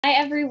Hi,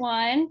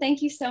 everyone.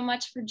 Thank you so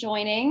much for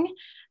joining.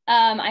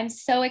 I'm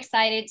so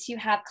excited to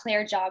have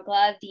Claire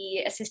Jagla,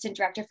 the Assistant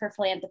Director for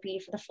Philanthropy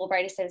for the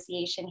Fulbright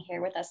Association,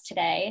 here with us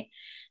today.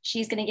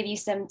 She's going to give you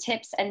some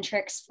tips and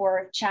tricks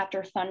for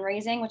chapter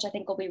fundraising, which I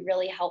think will be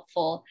really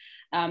helpful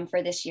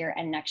for this year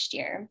and next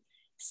year.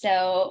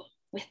 So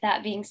with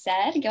that being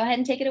said, go ahead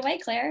and take it away,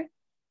 Claire.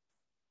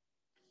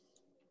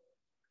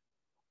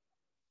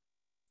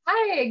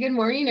 Hi, good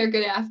morning or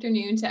good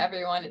afternoon to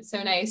everyone. It's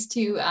so nice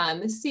to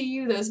see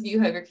you, those of you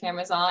who have your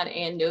cameras on,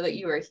 and know that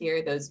you are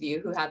here, those of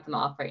you who have them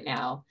off right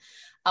now.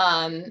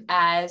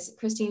 As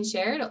Christine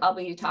shared, I'll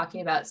be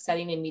talking about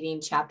setting and meeting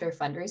chapter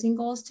fundraising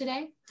goals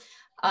today.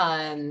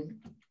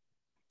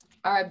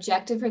 Our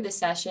objective for this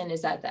session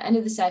is that at the end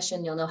of the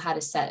session, you'll know how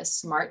to set a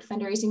SMART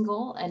fundraising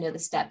goal and know the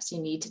steps you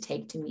need to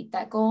take to meet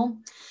that goal.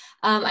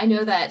 I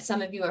know that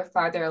some of you are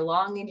farther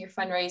along in your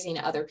fundraising,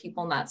 other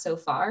people not so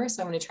far.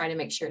 So I'm going to try to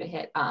make sure to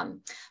hit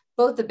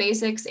both the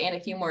basics and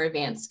a few more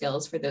advanced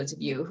skills for those of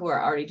you who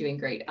are already doing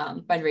great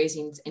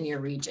fundraisings in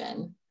your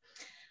region.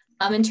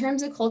 In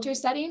terms of culture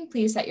setting,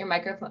 please set your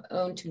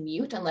microphone to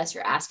mute unless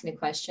you're asking a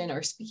question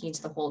or speaking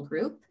to the whole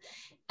group.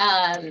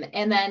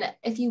 And then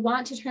if you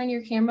want to turn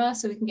your camera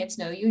so we can get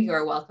to know you,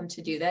 you're welcome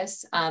to do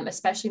this,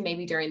 especially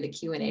maybe during the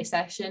Q&A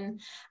session.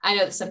 I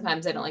know that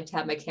sometimes I don't like to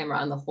have my camera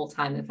on the whole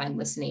time if I'm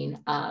listening,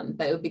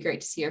 but it would be great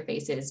to see your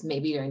faces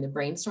maybe during the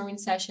brainstorming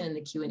session and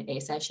the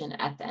Q&A session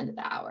at the end of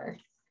the hour.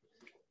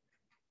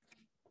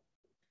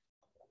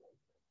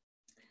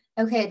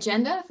 Okay,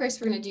 agenda.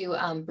 First, we're going to do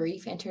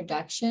brief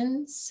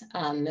introductions.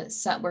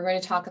 So we're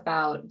going to talk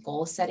about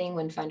goal setting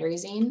when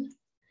fundraising.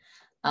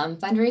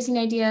 Fundraising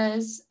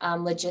ideas,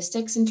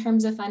 logistics in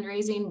terms of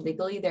fundraising.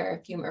 Legally, there are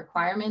a few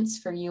requirements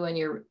for you and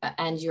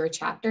your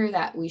chapter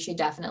that we should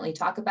definitely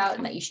talk about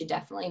and that you should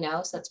definitely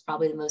know. So that's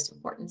probably the most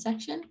important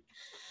section.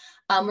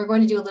 We're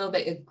going to do a little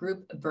bit of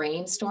group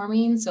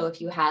brainstorming. So if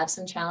you have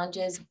some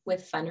challenges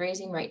with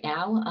fundraising right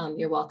now,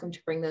 you're welcome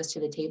to bring those to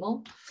the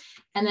table.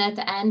 And then at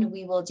the end,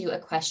 we will do a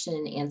question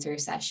and answer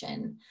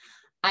session.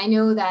 I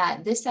know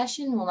that this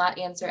session will not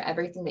answer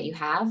everything that you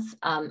have.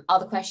 All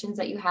the questions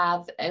that you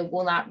have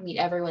will not meet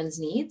everyone's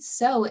needs.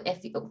 So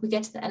if we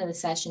get to the end of the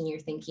session, you're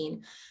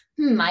thinking,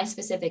 my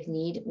specific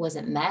need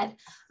wasn't met,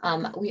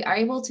 we are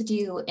able to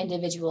do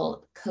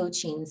individual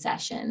coaching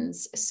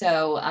sessions.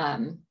 So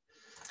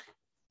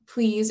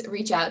please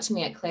reach out to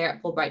me at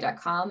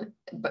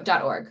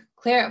claire@fulbright.org,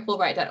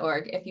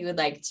 claire@fulbright.org, if you would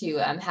like to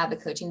have a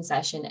coaching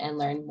session and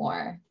learn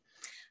more.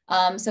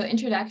 So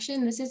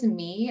introduction, this is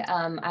me.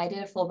 I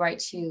did a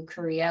Fulbright to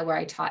Korea where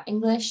I taught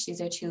English.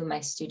 These are two of my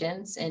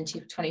students in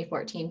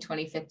 2014,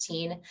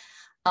 2015.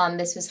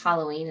 This was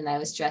Halloween and I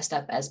was dressed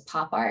up as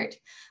pop art.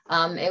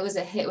 It was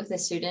a hit with the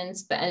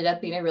students, but ended up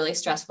being a really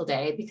stressful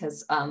day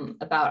because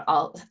about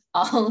all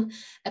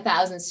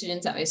 1,000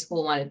 students at my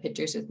school wanted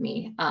pictures with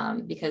me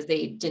because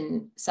they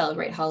didn't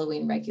celebrate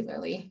Halloween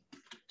regularly.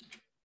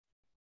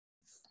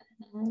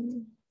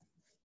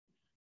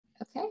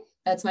 Okay.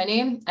 That's my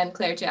name. I'm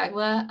Claire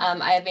Jagla.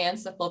 I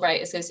advance the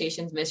Fulbright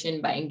Association's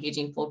mission by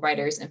engaging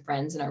Fulbrighters and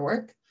friends in our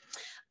work.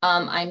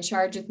 I'm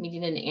charged with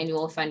meeting an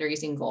annual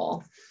fundraising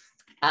goal.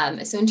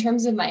 So in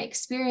terms of my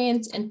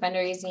experience in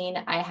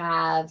fundraising, I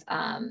have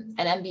an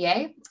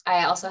MBA.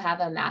 I also have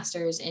a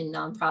master's in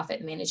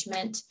nonprofit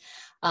management.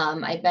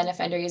 I've been a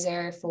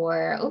fundraiser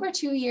for over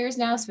 2 years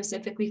now,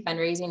 specifically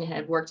fundraising, and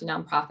have worked in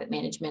nonprofit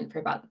management for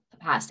about the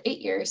past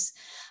 8 years.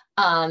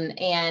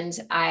 And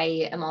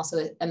I am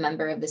also a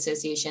member of the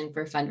Association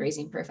for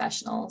Fundraising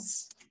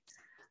Professionals.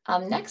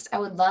 Next, I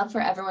would love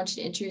for everyone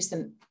to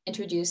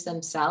introduce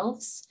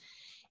themselves.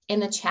 In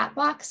the chat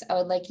box, I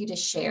would like you to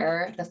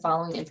share the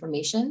following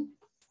information: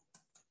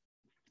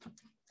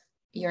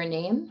 your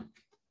name,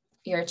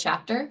 your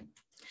chapter,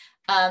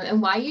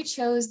 and why you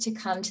chose to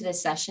come to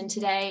this session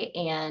today,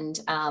 and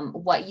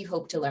what you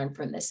hope to learn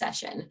from this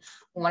session.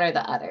 One or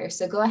the other.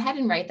 So go ahead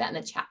and write that in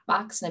the chat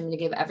box, and I'm going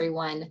to give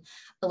everyone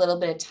a little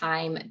bit of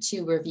time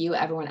to review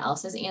everyone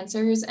else's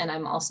answers, and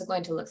I'm also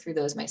going to look through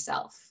those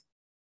myself.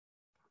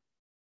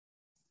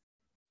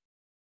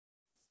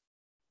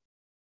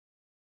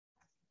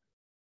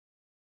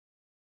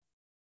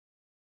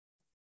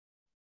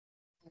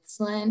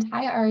 Excellent.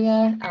 Hi,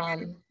 Arya.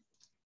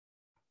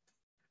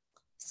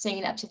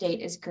 Staying up to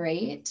date is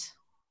great.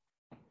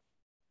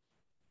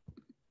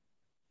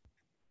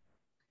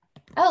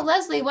 Oh,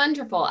 Leslie,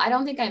 wonderful. I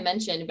don't think I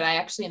mentioned, but I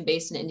actually am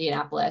based in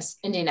Indianapolis.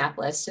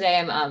 Today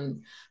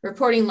I'm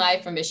reporting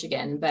live from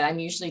Michigan, but I'm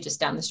usually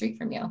just down the street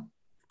from you.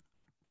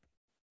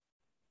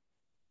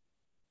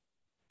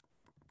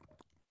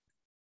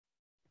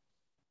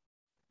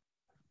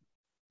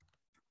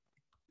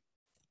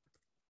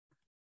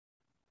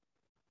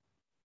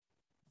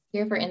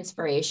 Here for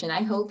inspiration.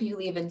 I hope you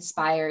leave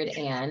inspired,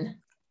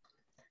 Anne.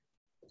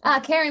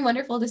 Karen,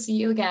 wonderful to see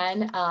you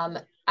again.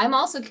 I'm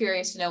also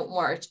curious to know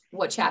more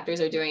what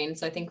chapters are doing.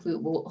 So I think we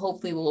will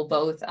hopefully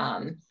both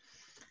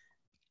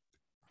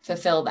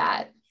fulfill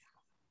that.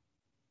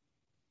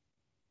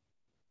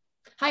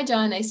 Hi,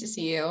 John, nice to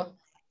see you.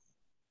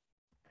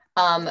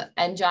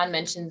 And John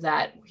mentioned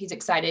that he's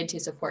excited to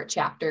support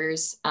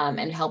chapters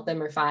and help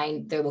them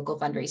refine their local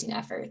fundraising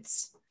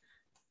efforts.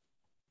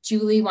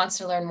 Julie wants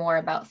to learn more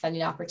about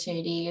funding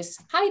opportunities.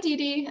 Hi, Dee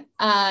Dee.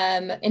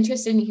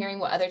 Interested in hearing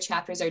what other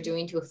chapters are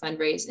doing to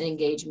fundraise and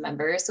engage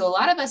members. So a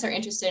lot of us are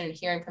interested in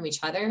hearing from each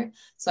other.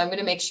 So I'm going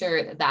to make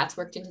sure that that's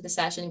worked into the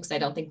session because I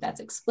don't think that's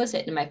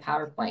explicit in my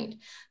PowerPoint.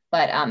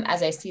 But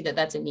as I see that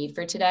that's a need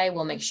for today,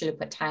 we'll make sure to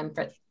put time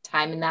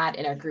in that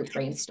in our group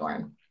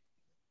brainstorm.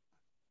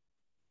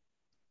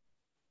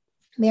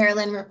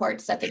 Marilyn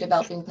reports that they're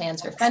developing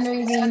plans for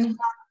fundraising.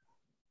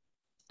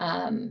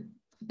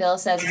 Bill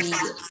says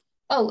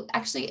oh,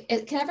 actually,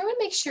 can everyone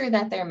make sure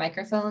that their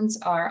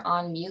microphones are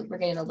on mute? We're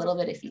getting a little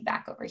bit of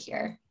feedback over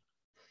here.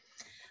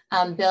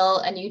 Bill,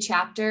 a new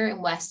chapter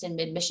in West and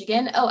Mid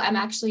Michigan. Oh, I'm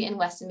actually in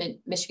West and Mid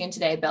Michigan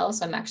today, Bill,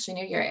 so I'm actually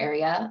near your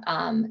area.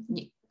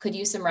 Could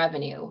use some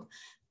revenue.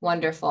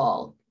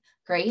 Wonderful.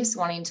 Grace,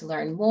 wanting to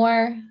learn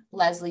more.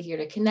 Leslie, here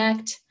to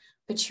connect.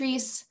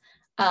 Patrice,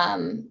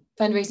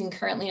 fundraising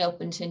currently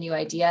open to new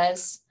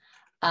ideas.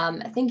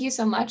 Thank you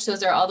so much.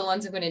 Those are all the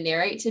ones I'm going to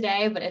narrate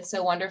today, but it's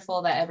so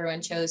wonderful that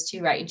everyone chose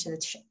to write into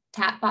the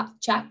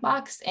chat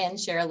box and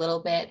share a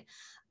little bit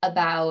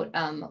about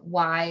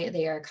why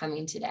they are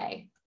coming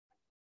today.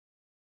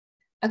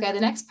 Okay,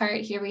 the next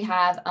part here we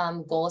have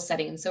goal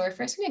setting. So we're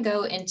first going to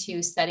go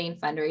into setting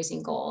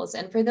fundraising goals.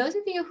 And for those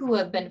of you who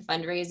have been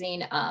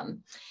fundraising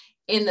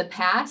in the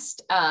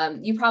past,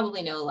 you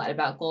probably know a lot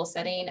about goal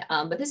setting,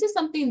 but this is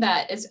something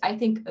that is, I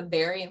think,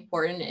 very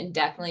important and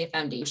definitely a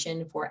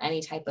foundation for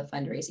any type of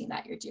fundraising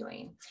that you're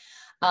doing.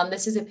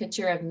 This is a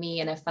picture of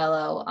me and a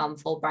fellow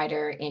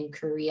Fulbrighter in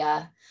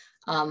Korea.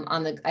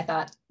 I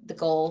thought the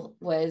goal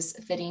was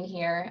fitting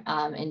here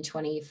in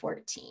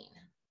 2014.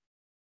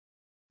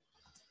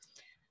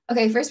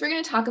 Okay, first we're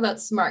going to talk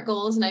about SMART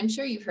goals, and I'm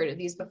sure you've heard of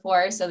these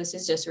before, so this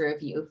is just a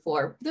review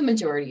for the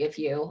majority of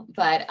you.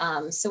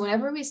 But so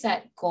whenever we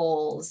set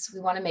goals,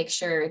 we want to make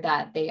sure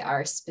that they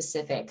are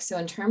specific. So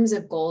in terms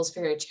of goals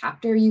for your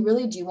chapter, you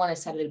really do want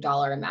to set a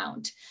dollar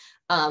amount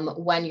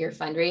when you're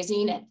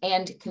fundraising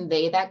and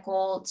convey that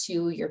goal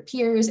to your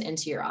peers and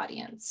to your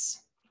audience.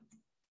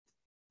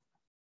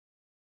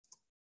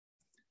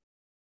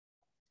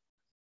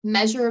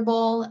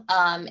 Measurable,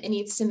 it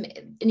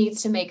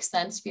needs to make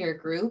sense for your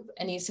group.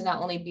 It needs to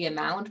not only be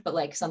amount, but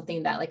like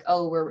something that like,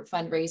 oh, we're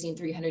fundraising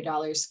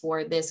 $300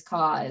 for this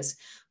cause.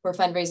 We're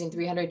fundraising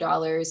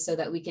 $300 so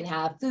that we can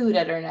have food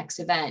at our next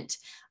event.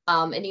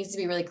 It needs to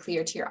be really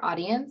clear to your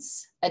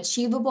audience.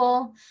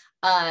 Achievable.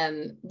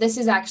 This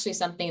is actually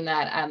something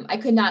that I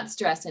could not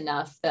stress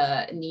enough,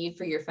 the need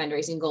for your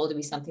fundraising goal to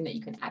be something that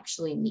you can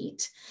actually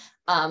meet.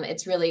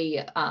 It's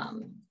really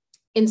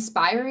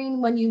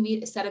inspiring when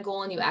you set a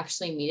goal and you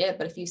actually meet it,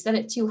 but if you set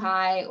it too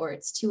high or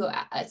it's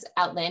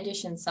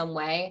outlandish in some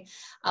way,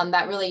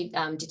 that really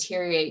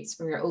deteriorates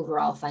from your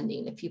overall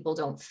funding if people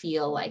don't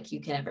feel like you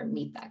can ever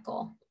meet that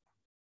goal.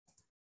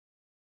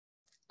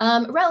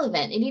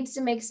 Relevant, it needs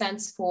to make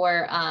sense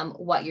for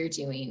what you're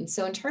doing.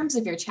 So in terms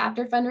of your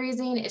chapter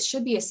fundraising, it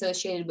should be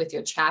associated with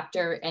your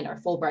chapter and our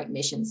Fulbright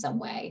mission some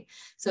way.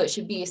 So it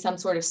should be some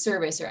sort of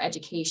service or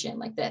education,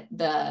 like that.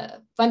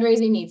 The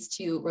fundraising needs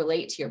to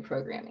relate to your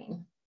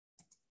programming.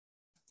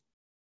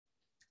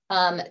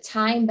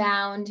 Time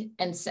bound.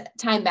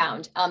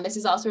 This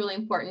is also really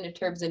important in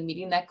terms of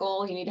meeting that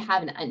goal. You need to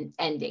have an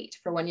end date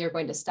for when you're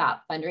going to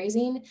stop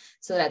fundraising.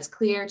 So that's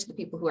clear to the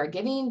people who are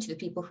giving, to the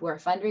people who are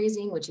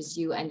fundraising, which is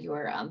you and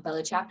your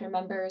fellow chapter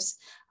members,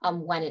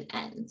 when it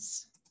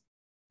ends.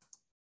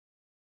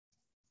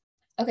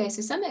 Okay,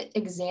 so some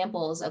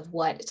examples of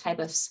what type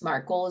of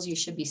SMART goals you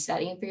should be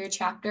setting for your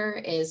chapter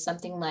is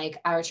something like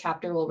our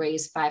chapter will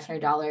raise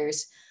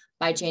 $500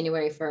 by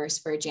January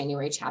 1st for a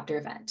January chapter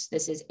event.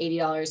 This is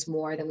 $80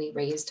 more than we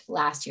raised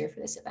last year for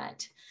this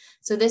event.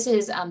 So this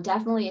is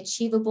definitely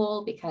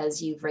achievable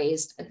because you've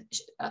raised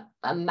a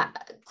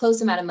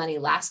close amount of money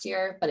last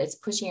year, but it's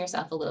pushing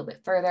yourself a little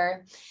bit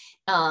further.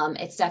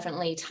 It's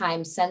definitely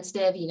time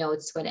sensitive. You know,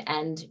 it's going to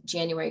end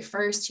January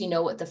 1st. You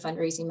know what the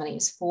fundraising money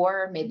is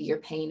for. Maybe you're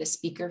paying a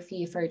speaker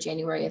fee for a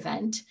January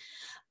event.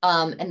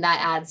 And that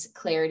adds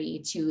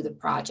clarity to the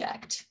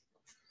project.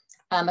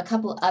 A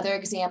couple other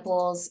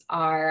examples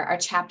are our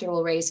chapter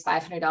will raise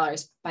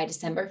 $500 by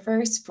December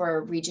 1st for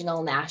a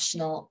regional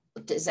natural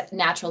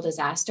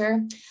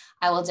disaster.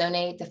 I will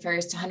donate the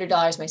first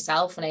 $100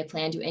 myself when I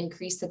plan to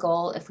increase the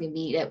goal if we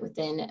meet it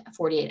within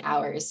 48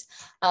 hours.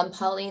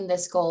 Pauline,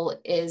 this goal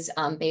is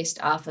based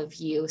off of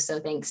you. So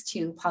thanks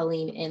to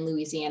Pauline in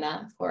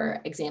Louisiana for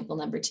example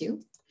number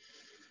 2.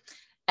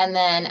 And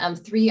then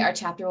 3, our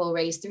chapter will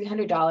raise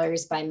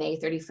 $300 by May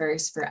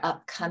 31st for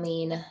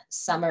upcoming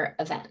summer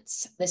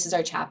events. This is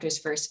our chapter's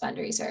first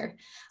fundraiser.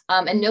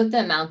 And note the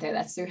amount there,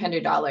 that's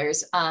 $300.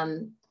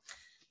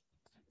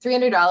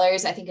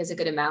 $300 I think is a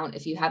good amount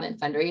if you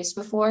haven't fundraised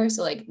before.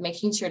 So like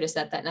making sure to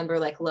set that number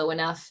like low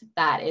enough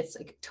that it's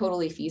like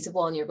totally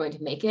feasible and you're going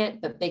to make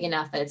it, but big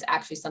enough that it's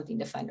actually something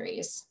to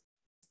fundraise.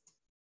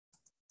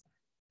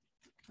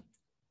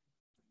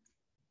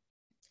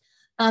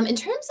 In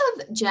terms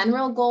of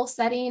general goal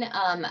setting,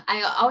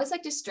 I always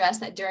like to stress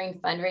that during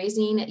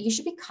fundraising, you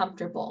should be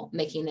comfortable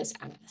making this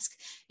ask.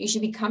 You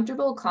should be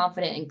comfortable,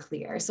 confident, and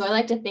clear. So I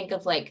like to think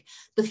of like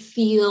the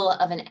feel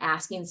of an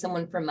asking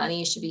someone for money.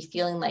 You should be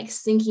feeling like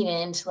sinking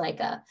into like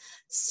a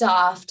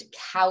soft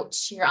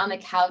couch. You're on the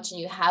couch and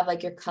you have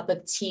like your cup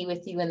of tea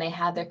with you and they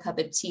have their cup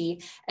of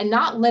tea. And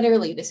not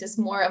literally, this is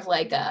more of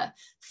like a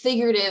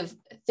figurative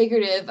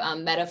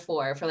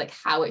metaphor for like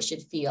how it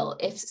should feel.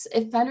 If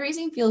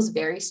fundraising feels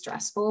very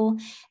stressful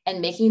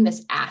and making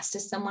this ask to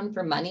someone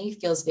for money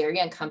feels very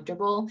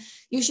uncomfortable,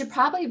 you should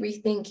probably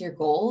rethink your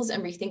goals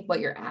and rethink what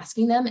you're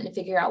asking them and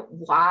figure out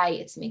why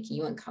it's making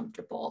you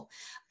uncomfortable.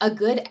 A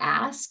good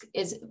ask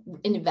is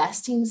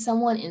investing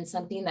someone in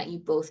something that you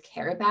both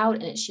care about,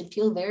 and it should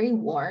feel very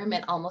warm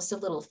and almost a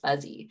little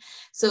fuzzy.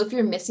 So if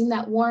you're missing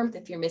that warmth,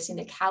 if you're missing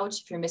the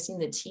couch, if you're missing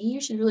the tea,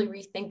 you should really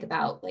rethink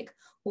about like,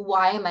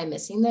 why am I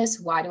missing this?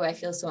 Why do I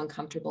feel so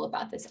uncomfortable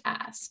about this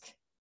ask?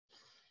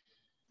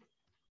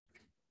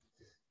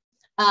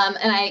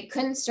 And I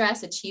couldn't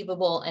stress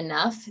achievable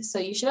enough. So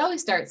you should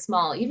always start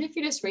small, even if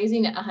you're just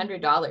raising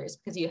 $100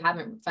 because you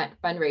haven't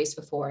fundraised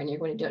before and you're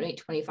going to donate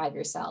 25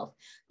 yourself.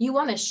 You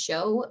want to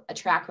show a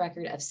track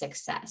record of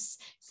success,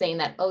 saying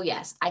that, oh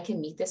yes, I can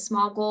meet this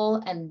small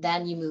goal, and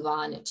then you move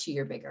on to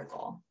your bigger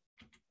goal.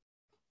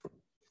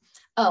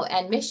 Oh,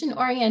 and mission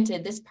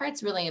oriented, this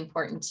part's really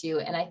important too.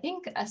 And I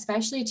think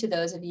especially to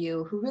those of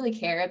you who really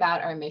care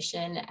about our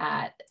mission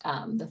at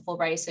the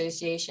Fulbright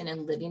Association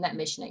and living that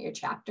mission at your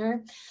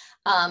chapter,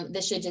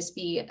 this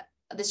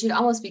should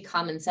almost be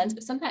common sense,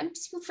 but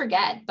sometimes you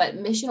forget, but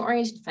mission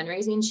oriented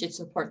fundraising should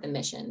support the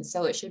mission.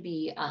 So it should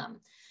be,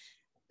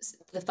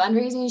 the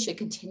fundraising should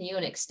continue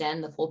and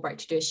extend the Fulbright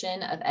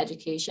tradition of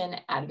education,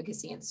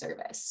 advocacy, and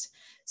service.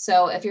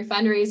 So if your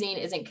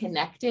fundraising isn't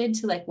connected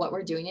to like what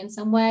we're doing in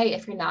some way,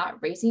 if you're not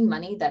raising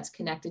money that's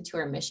connected to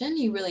our mission,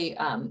 you really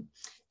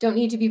don't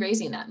need to be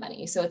raising that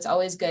money. So it's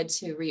always good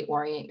to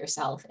reorient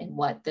yourself in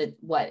what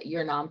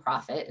your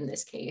nonprofit, in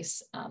this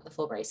case, the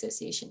Fulbright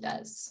Association,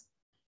 does.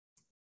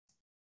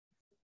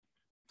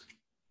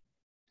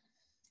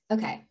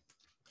 Okay.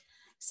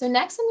 So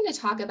next, I'm going to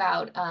talk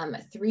about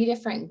 3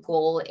 different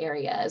goal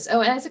areas.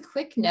 Oh, and as a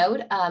quick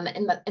note,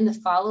 in the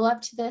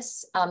follow-up to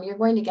this, you're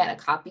going to get a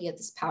copy of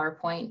this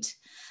PowerPoint,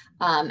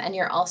 and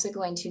you're also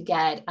going to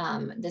get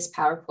this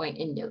PowerPoint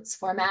in notes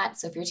format.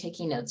 So if you're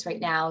taking notes right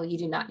now, you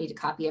do not need to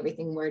copy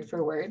everything word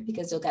for word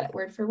because you'll get it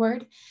word for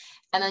word.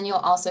 And then you'll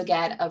also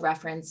get a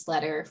reference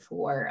letter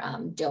for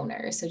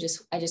donors. So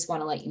I just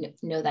want to let you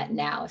know that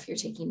now if you're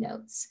taking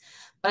notes.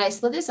 But I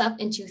split this up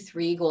into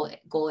 3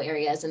 goal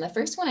areas. And the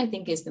first one I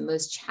think is the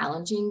most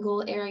challenging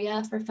goal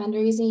area for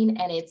fundraising,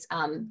 and it's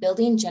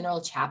building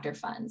general chapter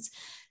funds.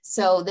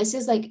 So this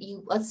is like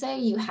let's say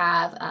you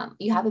have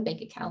a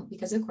bank account,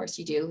 because of course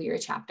you do, you're a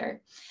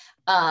chapter.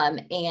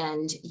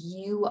 And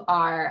you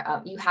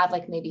have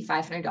like maybe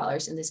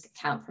 $500 in this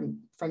account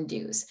from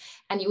dues,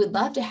 and you would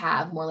love to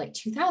have more like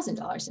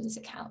 $2,000 in this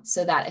account,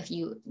 so that if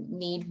you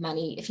need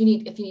money, if you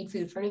need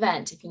food for an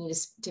event, if you need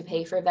to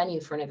pay for a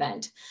venue for an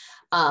event,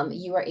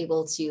 you are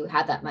able to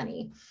have that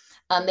money.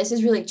 This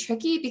is really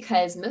tricky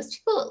because most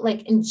people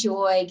like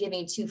enjoy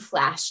giving to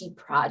flashy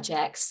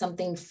projects,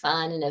 something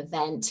fun, an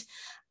event,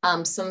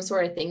 some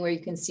sort of thing where you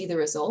can see the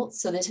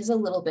results. So this is a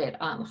little bit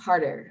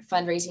harder,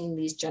 fundraising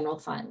these general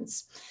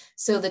funds.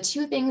 So the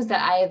 2 things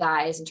that I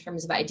advise in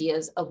terms of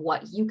ideas of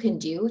what you can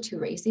do to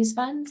raise these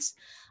funds.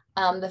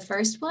 The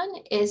first one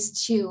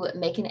is to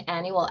make an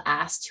annual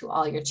ask to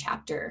all your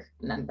chapter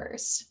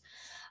members.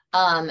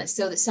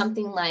 So that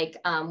something like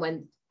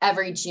when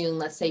every June,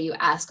 let's say you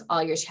ask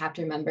all your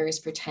chapter members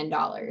for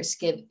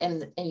 $10,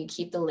 and you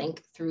keep the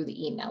link through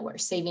the email. We're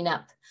saving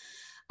up.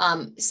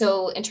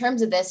 So in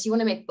terms of this, you want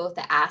to make both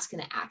the ask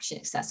and the action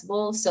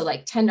accessible. So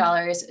like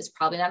 $10 is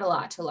probably not a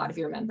lot to a lot of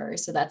your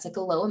members. So that's like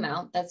a low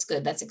amount. That's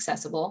good. That's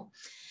accessible.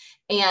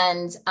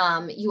 And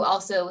you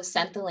also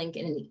sent the link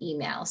in an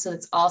email. So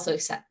it's also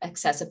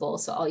accessible.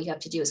 So all you have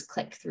to do is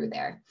click through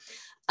there.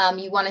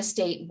 You want to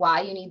state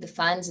why you need the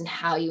funds and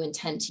how you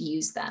intend to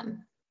use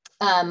them.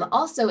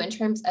 Also,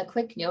 a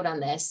quick note on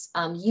this,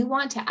 you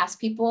want to ask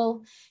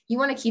people, you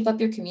want to keep up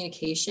your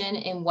communication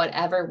in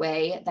whatever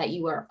way that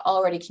you are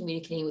already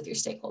communicating with your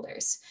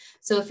stakeholders.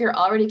 So if you're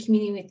already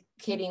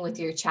communicating with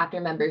your chapter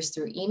members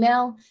through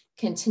email,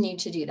 continue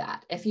to do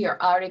that. If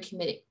you're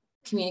already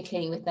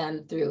communicating with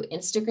them through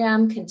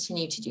Instagram,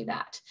 continue to do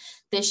that.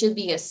 This should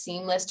be a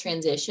seamless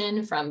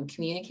transition from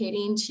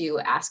communicating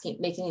to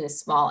making a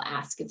small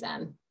ask of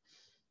them.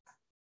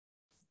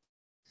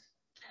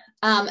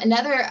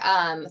 Another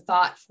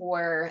thought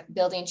for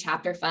building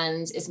chapter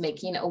funds is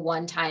making a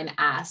one-time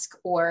ask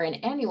or an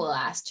annual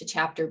ask to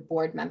chapter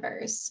board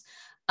members.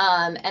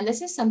 And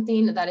this is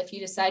something that if you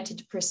decide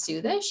to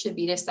pursue this, should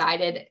be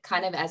decided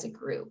kind of as a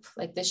group.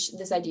 Like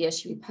this idea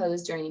should be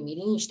posed during a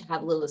meeting. You should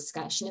have a little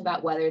discussion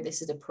about whether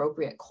this is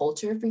appropriate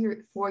culture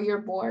for your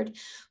board.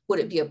 Would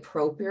it be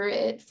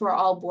appropriate for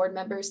all board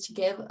members to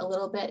give a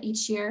little bit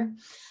each year?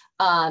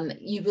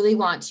 You really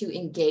want to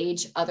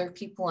engage other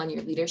people on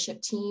your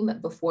leadership team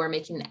before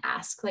making an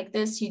ask like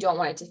this. You don't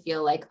want it to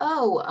feel like,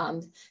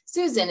 oh,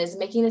 Susan is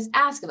making this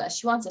ask of us.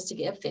 She wants us to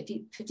give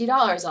 $50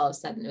 all of a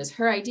sudden. It was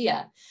her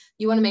idea.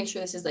 You want to make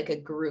sure this is like a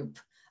group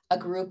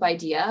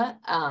idea.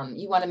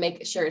 You want to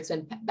make sure it's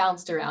been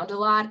bounced around a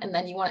lot, and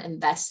then you want to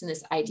invest in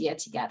this idea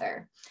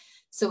together.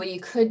 So what you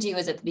could do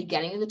is at the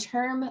beginning of the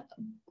term,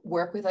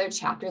 work with other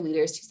chapter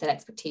leaders to set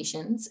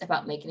expectations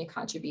about making a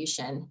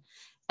contribution,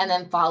 and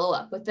then follow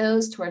up with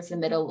those towards the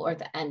middle or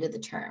the end of the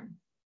term.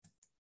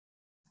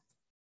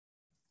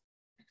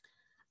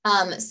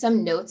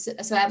 Some notes.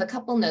 So I have a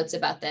couple notes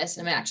about this,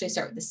 and I'm gonna actually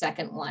start with the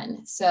second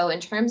one. So in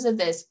terms of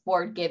this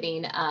board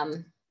giving,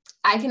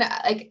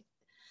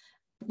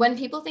 when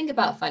people think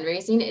about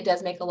fundraising, it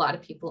does make a lot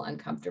of people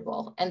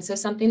uncomfortable. And so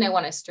something I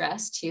want to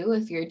stress too,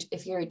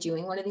 if you're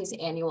doing one of these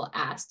annual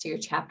asks to your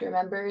chapter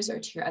members or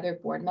to your other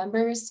board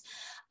members,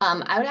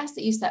 I would ask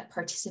that you set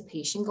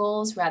participation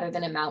goals rather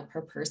than amount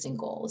per person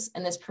goals.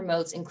 And this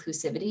promotes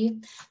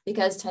inclusivity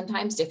because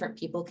sometimes different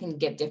people can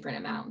give different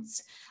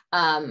amounts.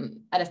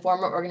 At a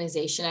former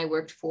organization I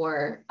worked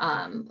for,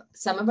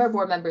 some of our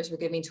board members were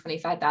giving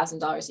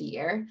 $25,000 a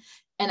year,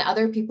 and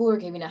other people were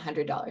giving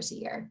 $100 a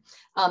year.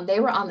 They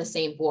were on the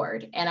same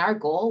board, and our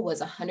goal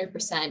was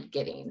 100%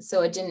 giving.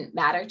 So it didn't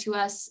matter to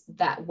us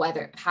that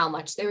how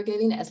much they were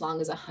giving, as long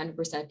as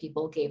 100% of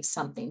people gave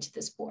something to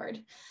this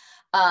board.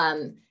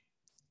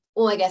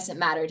 Well, I guess it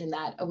mattered in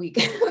that we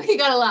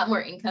got a lot more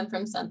income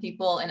from some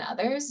people and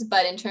others,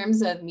 but in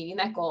terms of meeting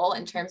that goal,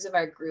 in terms of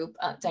our group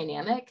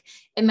dynamic,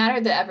 it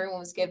mattered that everyone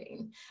was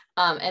giving,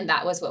 and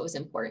that was what was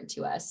important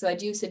to us. So I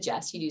do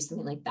suggest you do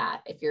something like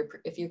that if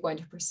you're going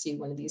to pursue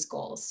one of these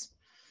goals.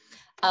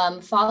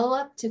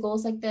 Follow-up to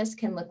goals like this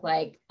can look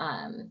like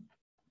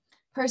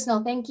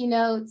personal thank you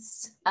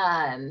notes,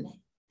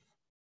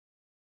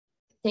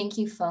 thank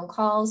you phone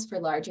calls for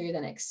larger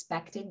than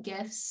expected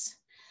gifts,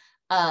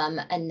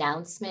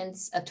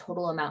 announcements of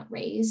total amount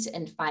raised,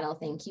 and final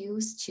thank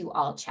yous to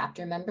all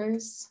chapter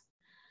members.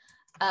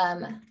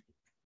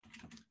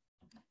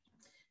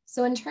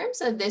 So in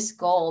terms of this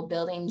goal,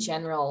 building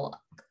general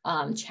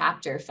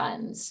chapter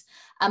funds,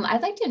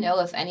 I'd like to know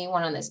if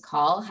anyone on this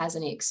call has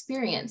any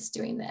experience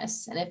doing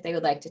this, and if they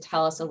would like to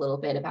tell us a little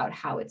bit about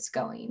how it's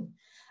going.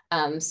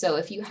 So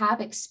if you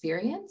have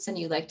experience and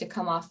you'd like to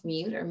come off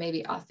mute or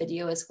maybe off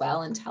video as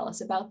well and tell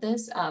us about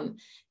this,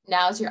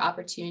 now's your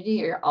opportunity.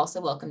 You're also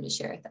welcome to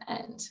share at the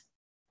end.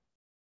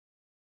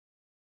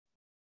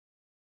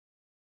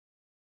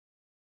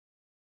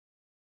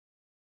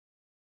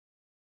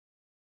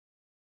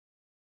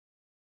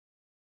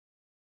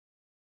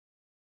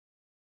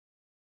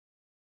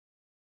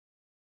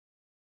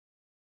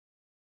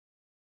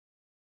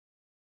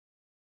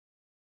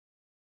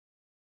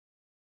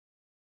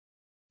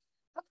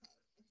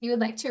 If you would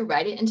like to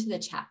write it into the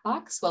chat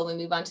box while we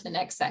move on to the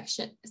next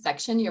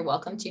section, you're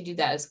welcome to do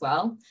that as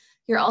well.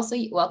 You're also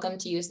welcome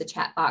to use the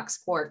chat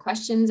box for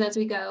questions as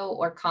we go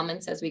or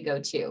comments as we go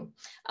too.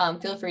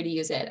 Feel free to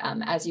use it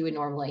as you would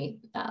normally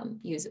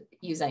use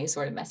any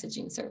sort of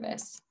messaging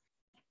service.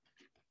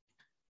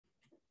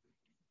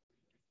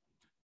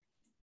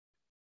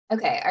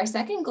 Okay, our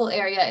second goal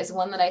area is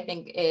one that I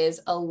think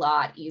is a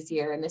lot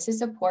easier, and this is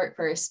support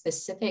for a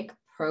specific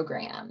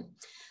program.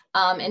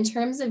 In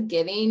terms of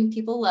giving,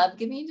 people love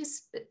giving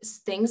just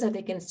things that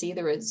they can see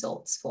the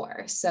results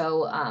for.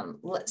 So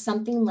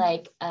something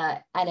like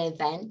an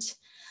event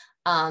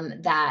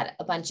that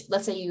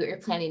let's say you're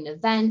planning an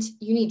event,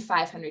 you need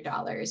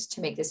 $500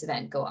 to make this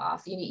event go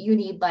off. You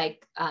need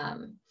like,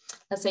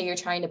 let's say you're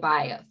trying to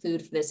buy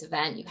food for this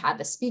event, you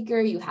have a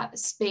speaker, you have a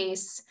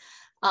space,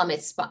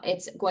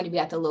 it's going to be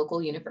at the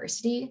local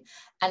university,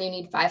 and you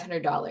need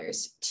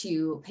 $500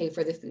 to pay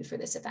for the food for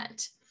this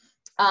event.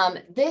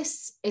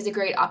 This is a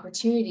great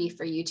opportunity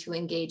for you to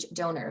engage a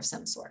donor of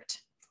some sort.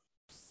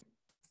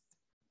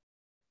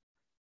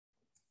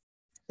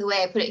 The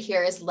way I put it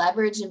here is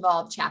leverage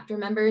involved chapter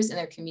members in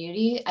their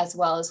community, as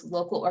well as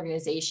local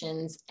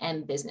organizations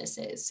and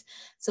businesses.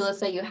 So let's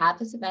say you have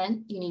this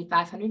event, you need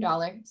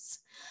 $500.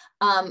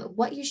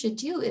 What you should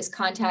do is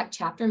contact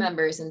chapter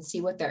members and see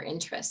what their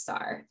interests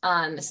are.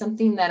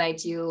 Something that I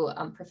do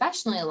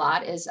professionally a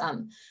lot is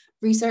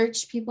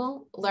research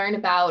people, learn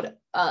about,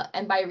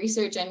 and by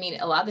research, I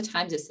mean, a lot of the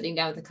times it's sitting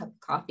down with a cup of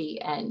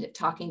coffee and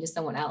talking to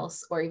someone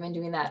else, or even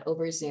doing that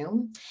over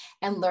Zoom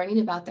and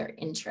learning about their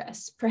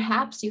interests.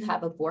 Perhaps you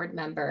have a board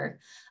member.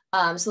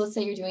 So let's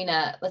say you're doing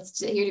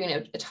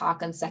a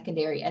talk on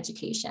secondary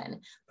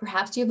education.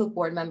 Perhaps you have a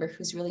board member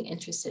who's really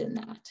interested in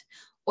that.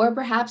 Or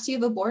perhaps you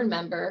have a board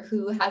member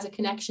who has a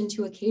connection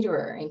to a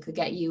caterer and could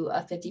get you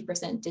a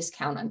 50%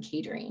 discount on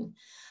catering.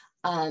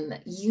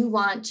 You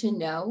want to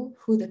know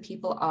who the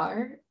people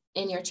are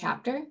in your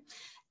chapter,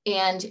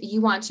 and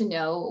you want to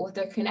know what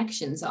their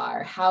connections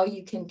are, how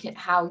you can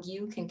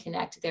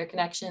connect their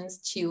connections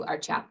to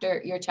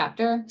your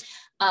chapter,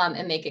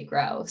 and make it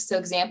grow. So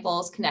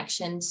examples: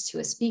 connections to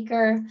a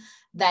speaker,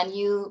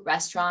 venue,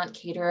 restaurant,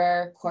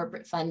 caterer,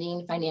 corporate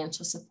funding,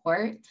 financial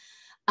support.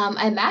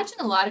 I imagine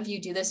a lot of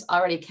you do this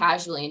already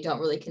casually and don't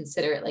really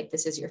consider it like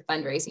this is your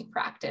fundraising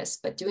practice,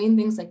 but doing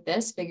things like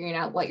this, figuring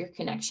out what your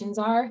connections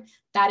are,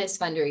 that is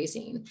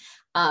fundraising.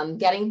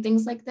 Getting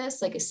things like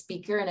this, like a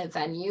speaker in a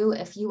venue,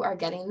 if you are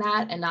getting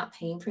that and not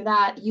paying for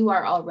that, you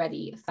are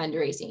already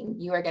fundraising.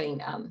 You are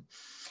getting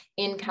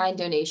in-kind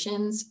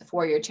donations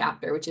for your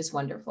chapter, which is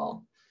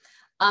wonderful.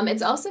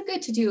 It's also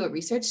good to do a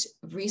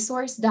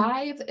resource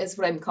dive, is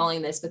what I'm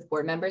calling this, with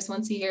board members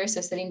once a year. So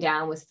sitting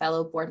down with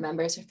fellow board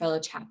members or fellow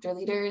chapter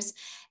leaders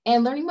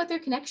and learning what their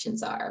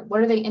connections are.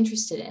 What are they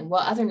interested in?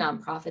 What other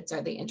nonprofits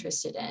are they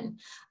interested in?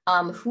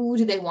 Who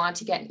do they want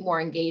to get more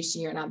engaged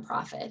in your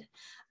nonprofit?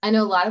 I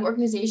know a lot of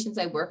organizations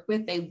I work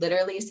with, they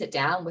literally sit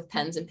down with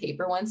pens and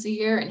paper once a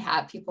year and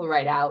have people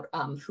write out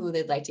who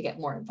they'd like to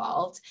get more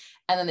involved.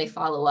 And then they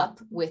follow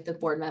up with the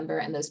board member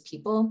and those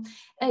people.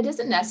 And it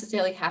doesn't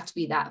necessarily have to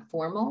be that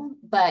formal,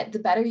 but the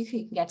better you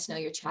can get to know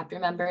your chapter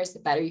members, the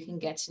better you can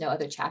get to know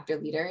other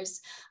chapter leaders,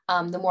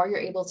 the more you're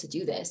able to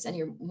do this and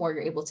the more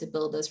you're able to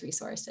build those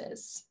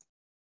resources.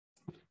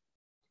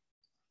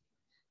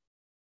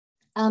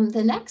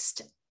 The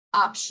next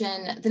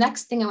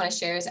thing I want to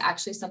share is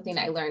actually something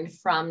I learned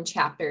from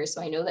chapters.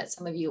 So I know that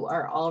some of you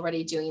are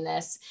already doing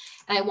this,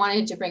 and I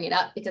wanted to bring it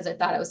up because I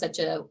thought it was such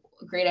a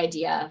great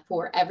idea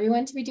for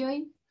everyone to be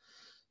doing.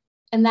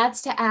 And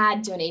that's to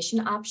add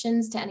donation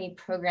options to any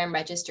program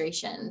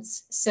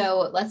registrations.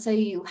 So let's say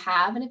you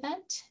have an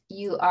event,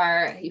 you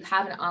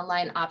have an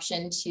online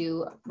option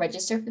to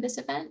register for this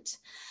event.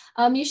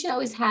 You should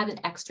always have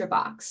an extra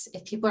box.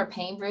 If people are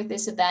paying for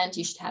this event,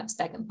 you should have a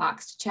second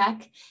box to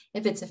check.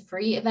 If it's a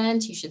free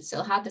event, you should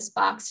still have this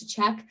box to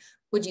check.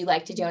 Would you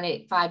like to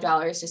donate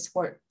 $5 to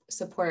support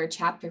our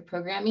chapter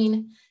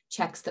programming?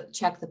 Check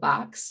the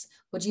box.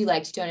 Would you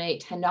like to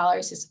donate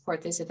 $10 to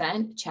support this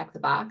event? Check the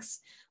box.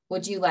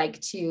 Would you like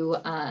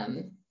to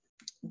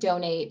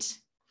donate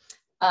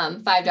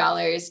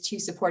 $5 to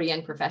support a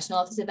young professional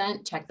at this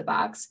event? Check the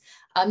box.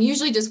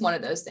 Usually just one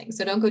of those things.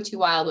 So don't go too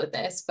wild with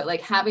this, but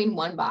like having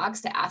one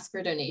box to ask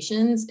for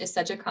donations is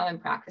such a common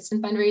practice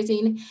in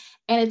fundraising.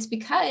 And it's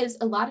because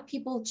a lot of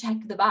people check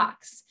the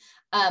box.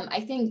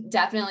 I think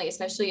definitely,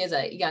 especially as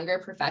a younger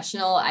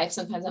professional, I'm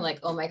like,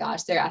 oh my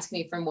gosh, they're asking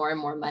me for more and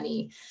more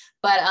money.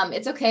 But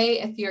it's okay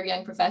if you're a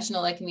young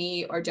professional like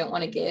me or don't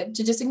want to give,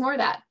 to just ignore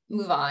that,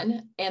 move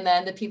on. And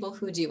then the people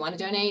who do want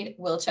to donate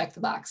will check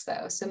the box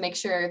though. So make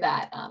sure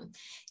that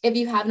if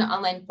you have an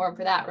online form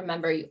for that,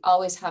 remember you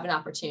always have an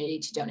opportunity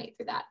to donate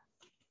through that.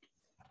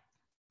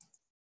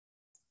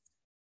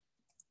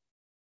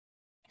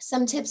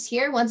 Some tips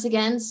here, once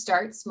again,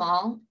 start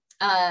small.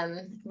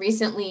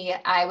 Recently,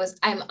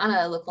 I'm on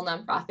a local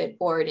nonprofit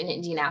board in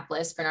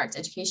Indianapolis for an arts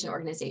education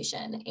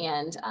organization.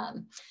 And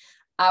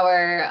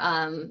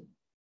our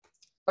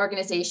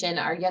organization,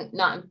 our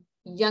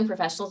young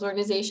professionals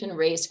organization,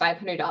 raised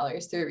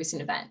 $500 through a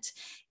recent event.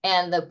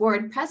 And the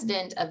board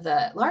president of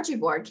the larger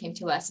board came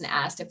to us and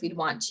asked if we'd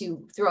want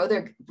to throw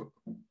the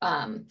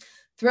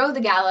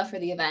gala for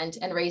the event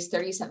and raise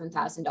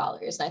 $37,000.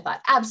 And I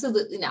thought,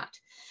 absolutely not.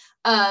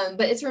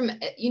 But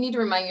you need to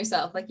remind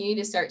yourself, like, you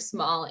need to start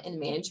small and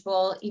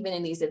manageable, even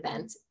in these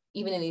event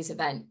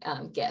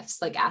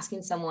gifts. Like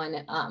asking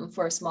someone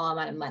for a small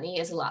amount of money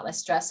is a lot less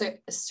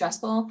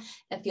stressful.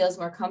 It feels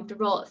more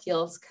comfortable. It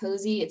feels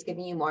cozy. It's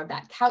giving you more of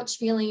that couch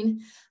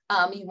feeling.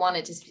 You want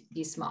it to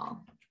be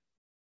small.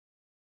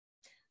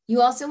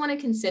 You also want to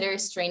consider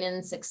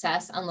straining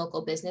success on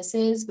local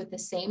businesses. With the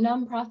same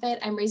nonprofit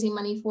I'm raising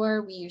money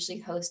for, we usually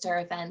host our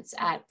events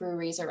at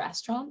breweries or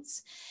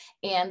restaurants.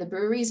 And the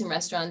breweries and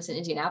restaurants in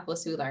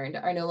Indianapolis, we learned,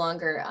 are no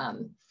longer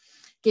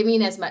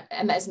giving as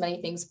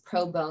many things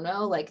pro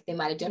bono. Like they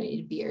might have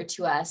donated beer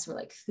to us or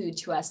like food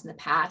to us in the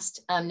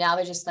past. Now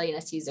they're just letting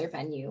us use their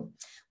venue,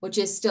 which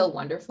is still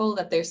wonderful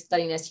that they're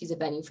letting us use a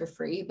venue for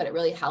free, but it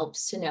really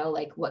helps to know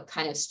like what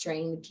kind of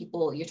strain the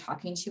people you're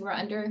talking to are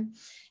under,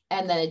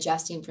 and then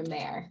adjusting from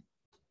there.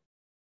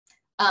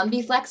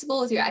 Be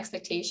flexible with your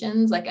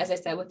expectations. Like, as I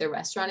said, with the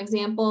restaurant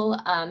example.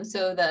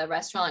 So the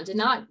restaurant did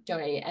not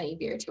donate any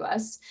beer to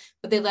us,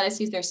 but they let us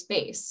use their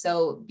space.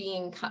 So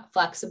being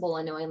flexible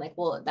and knowing like,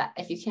 well, that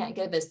if you can't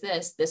give us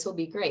this will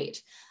be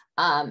great.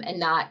 And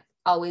not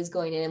always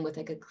going in with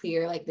like a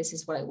clear, like, this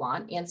is what I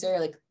want answer.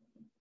 Like,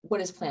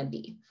 what is plan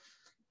B?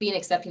 Being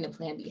accepting of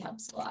plan B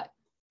helps a lot.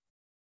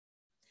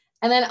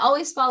 And then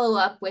always follow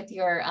up with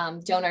your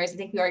donors. I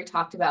think we already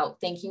talked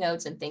about thank you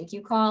notes and thank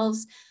you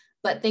calls.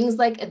 But things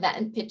like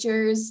event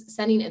pictures,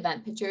 sending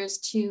event pictures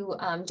to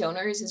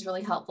donors is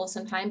really helpful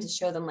sometimes to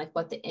show them like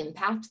what the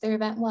impact their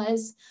event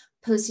was.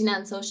 Posting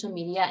on social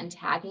media and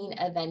tagging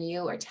a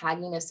venue or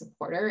tagging a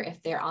supporter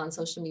if they're on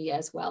social media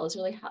as well is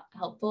really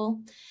helpful.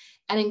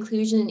 And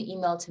inclusion in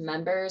email to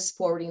members,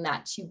 forwarding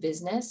that to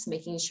business,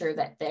 making sure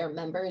that their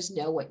members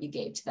know what you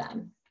gave to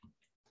them.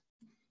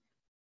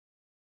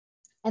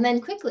 And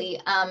then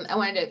quickly, I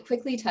wanted to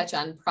quickly touch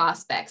on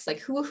prospects, like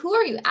who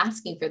are you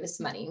asking for this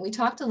money? We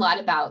talked a lot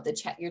about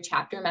your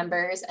chapter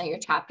members and your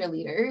chapter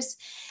leaders.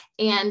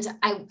 And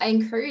I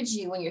encourage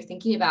you, when you're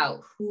thinking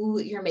about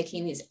who you're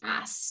making these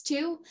asks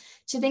to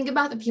think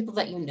about the people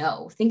that you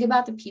know. Think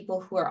about the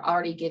people who are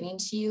already giving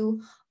to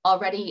you,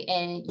 already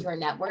in your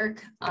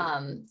network.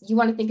 You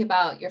want to think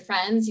about your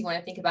friends, you want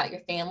to think about your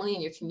family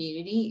and your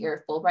community,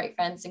 your Fulbright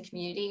friends and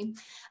community.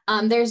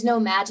 There's no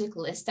magic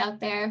list out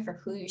there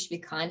for who you should be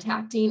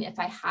contacting. If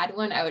I had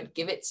one, I would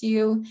give it to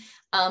you.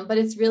 But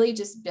it's really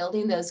just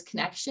building those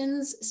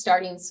connections,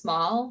 starting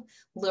small,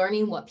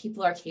 learning what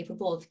people are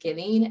capable of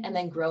giving, and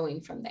then growing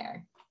from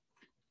there.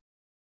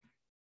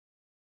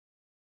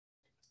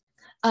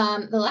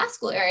 The last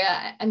school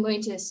area, I'm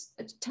going to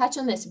touch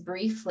on this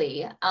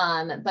briefly,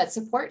 but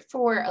support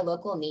for a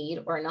local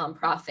need or a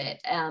nonprofit.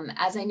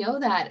 As I know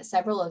that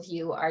several of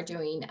you are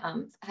doing,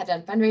 have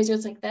done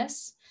fundraisers like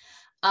this,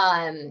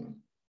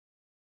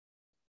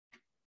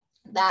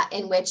 that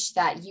in which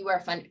that you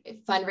are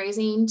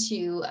fundraising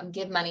to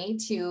give money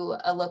to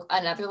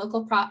another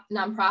local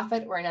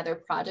nonprofit or another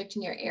project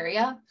in your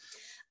area.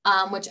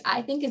 Which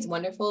I think is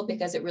wonderful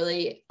because it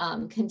really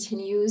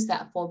continues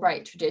that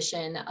Fulbright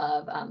tradition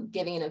of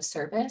giving and of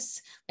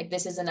service. Like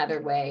this is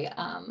another way.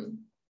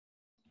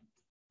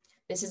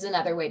 This is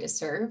another way to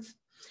serve.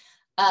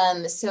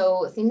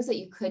 So things that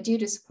you could do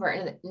to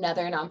support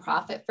another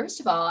nonprofit. First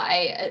of all,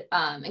 I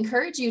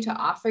encourage you to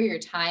offer your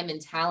time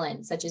and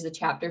talent, such as a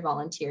chapter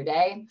volunteer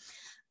day.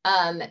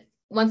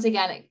 Once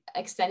again,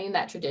 extending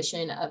that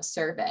tradition of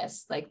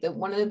service, like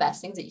one of the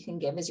best things that you can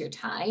give is your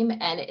time.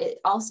 And it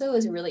also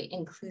is a really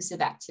inclusive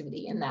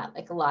activity in that,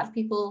 like a lot of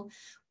people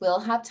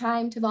will have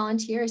time to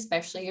volunteer,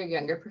 especially your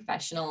younger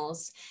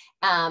professionals.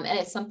 And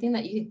it's something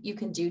that you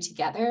can do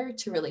together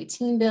to really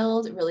team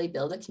build, really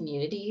build a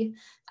community.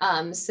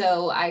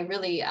 So I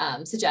really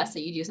suggest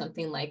that you do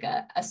something like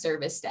a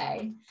service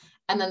day.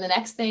 And then the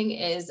next thing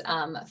is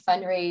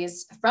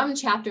fundraise from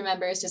chapter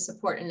members to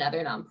support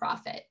another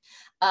nonprofit.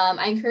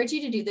 I encourage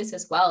you to do this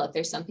as well if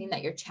there's something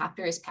that your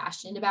chapter is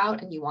passionate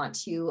about and you want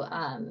to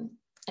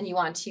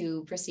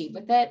proceed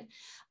with it.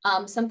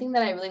 Something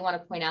that I really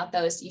want to point out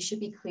though is you should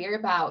be clear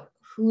about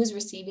who is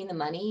receiving the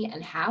money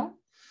and how.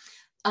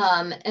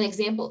 An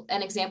example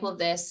of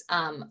this,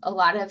 a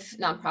lot of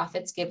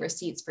nonprofits give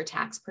receipts for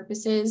tax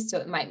purposes, so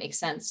it might make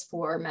sense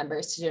for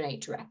members to donate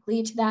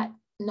directly to that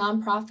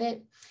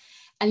nonprofit.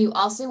 And you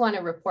also want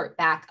to report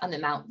back on the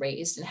amount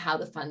raised and how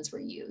the funds were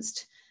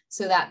used,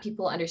 so that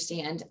people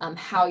understand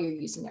how you're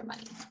using their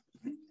money.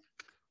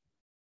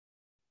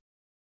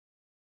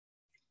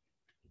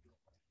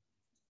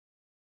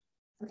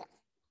 Okay.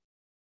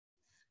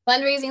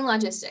 Fundraising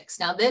logistics.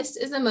 Now, this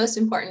is the most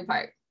important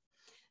part.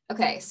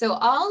 Okay, so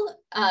all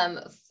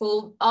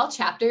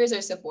chapters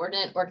are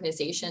subordinate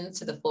organizations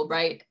to the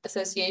Fulbright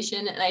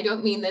Association, and I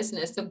don't mean this in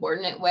a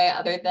subordinate way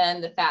other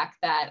than the fact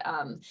that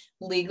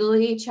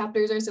legally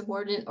chapters are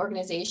subordinate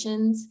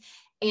organizations.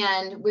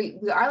 And we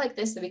are like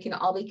this so we can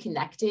all be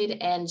connected.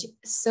 And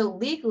so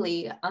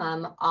legally,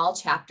 all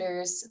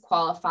chapters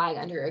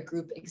qualify under a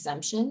group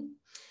exemption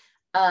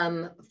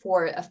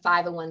for a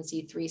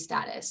 501c3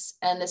 status.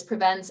 And this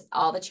prevents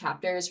all the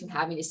chapters from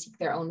having to seek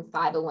their own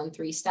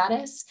 501c3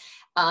 status.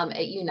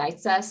 It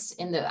unites us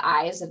in the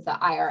eyes of the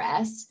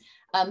IRS.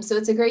 So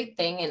it's a great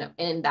thing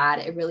in that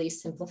it really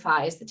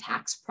simplifies the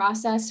tax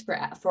process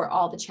for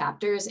all the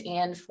chapters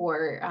and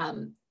for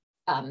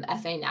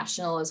FA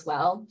National as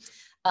well.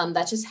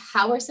 That's just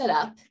how we're set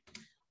up.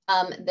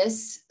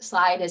 This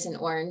slide is in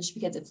orange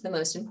because it's the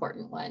most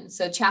important one.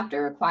 So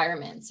chapter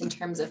requirements in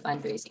terms of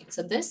fundraising.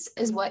 So this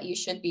is what you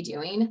should be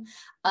doing.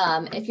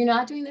 If you're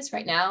not doing this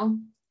right now,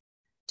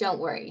 don't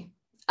worry.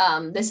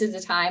 This is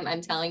the time I'm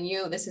telling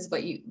you, this is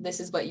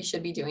what you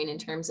should be doing in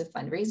terms of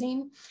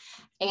fundraising.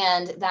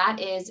 And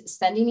that is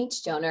sending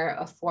each donor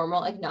a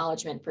formal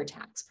acknowledgement for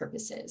tax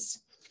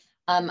purposes.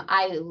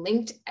 I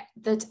linked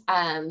that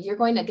you're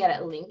going to get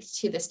a link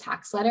to this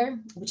tax letter,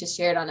 which is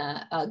shared on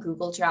a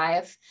Google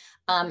Drive,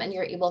 and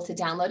you're able to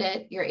download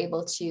it. You're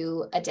able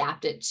to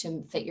adapt it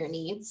to fit your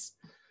needs.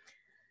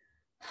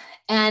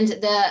 And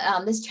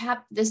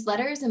this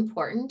letter is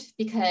important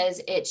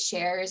because it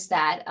shares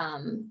that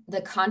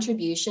the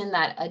contribution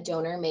that a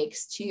donor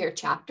makes to your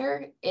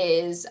chapter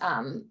is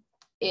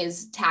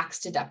tax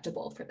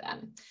deductible for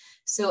them.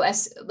 So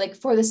as like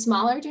for the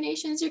smaller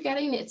donations you're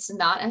getting, it's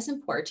not as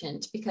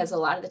important because a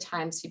lot of the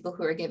times people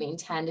who are giving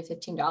 $10 to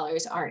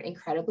 $15 aren't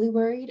incredibly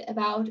worried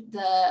about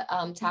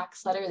the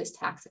tax letter, this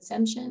tax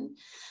exemption.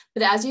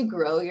 But as you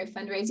grow your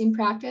fundraising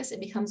practice,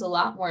 it becomes a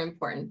lot more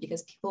important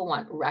because people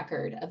want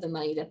record of the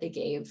money that they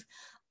gave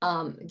to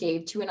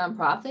a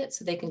nonprofit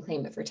so they can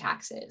claim it for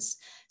taxes.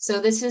 So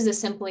this is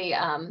simply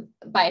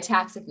by a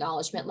tax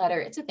acknowledgement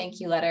letter. It's a thank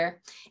you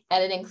letter,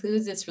 and it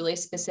includes this really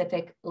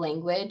specific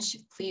language.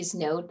 Please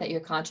note that your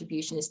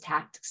contribution is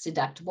tax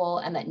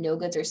deductible and that no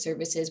goods or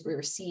services were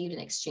received in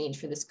exchange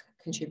for this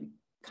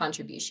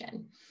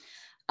contribution.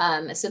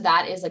 So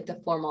that is like the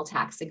formal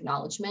tax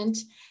acknowledgement.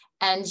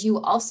 And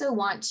you also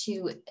want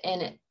to,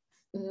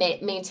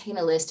 maintain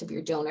a list of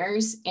your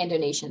donors and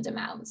donations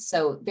amounts.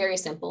 So very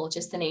simple,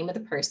 just the name of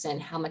the person,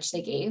 how much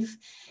they gave.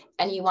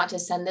 And you want to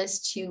send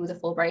this to the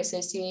Fulbright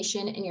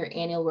Association in your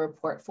annual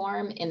report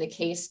form in the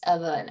case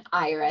of an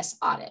IRS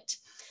audit.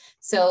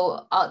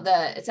 So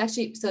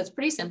it's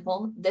pretty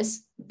simple.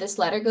 This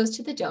letter goes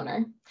to the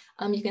donor.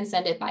 You can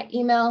send it by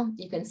email,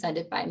 you can send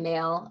it by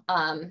mail,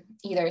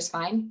 either is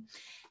fine.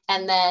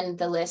 And then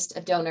the list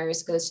of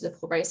donors goes to the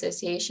Fulbright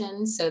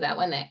Association so that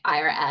when the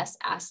IRS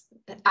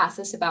asks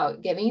us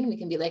about giving, we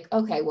can be like,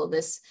 okay, well,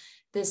 this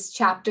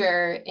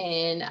chapter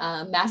in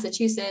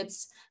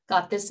Massachusetts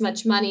got this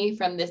much money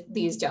from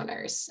these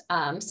donors.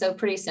 So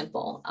pretty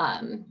simple.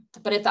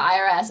 But if the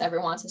IRS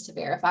ever wants us to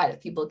verify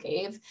that people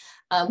gave,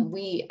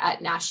 we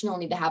at National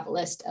need to have a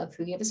list of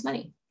who gave us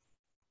money.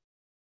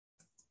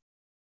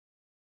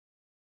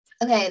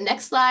 Okay,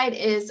 next slide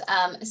is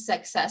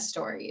success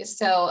stories.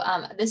 So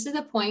this is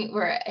a point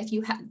where do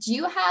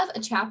you have a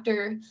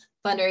chapter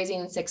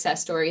fundraising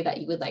success story that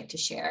you would like to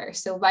share?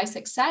 So by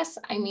success,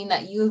 I mean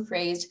that you have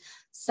raised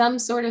some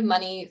sort of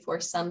money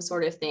for some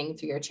sort of thing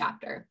through your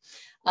chapter.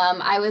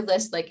 I would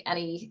list like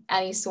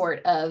any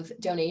sort of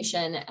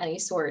donation, any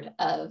sort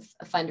of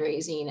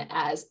fundraising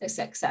as a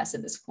success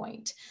at this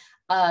point.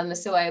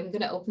 So I'm going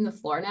to open the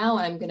floor now,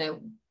 and I'm going to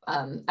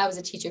I was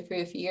a teacher for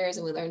a few years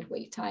and we learned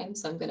wait time.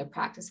 So I'm going to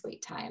practice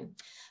wait time.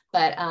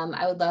 But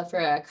I would love for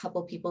a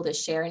couple people to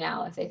share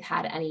now if they've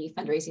had any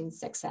fundraising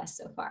success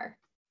so far.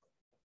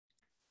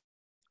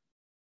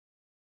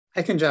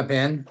 I can jump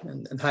in.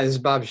 And hi, this is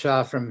Bob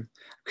Shaw from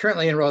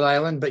currently in Rhode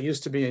Island, but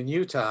used to be in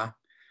Utah.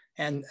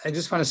 And I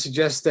just want to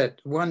suggest that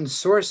one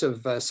source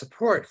of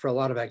support for a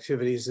lot of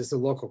activities is the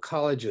local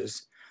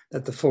colleges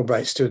that the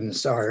Fulbright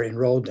students are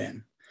enrolled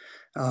in.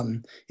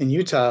 In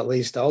Utah, at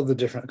least, all the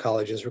different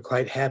colleges were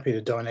quite happy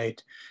to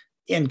donate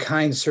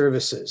in-kind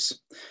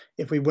services.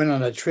 If we went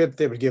on a trip,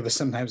 they would give us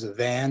sometimes a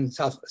van,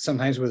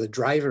 sometimes with a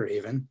driver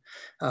even.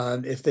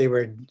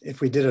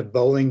 If we did a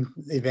bowling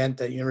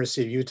event at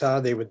University of Utah,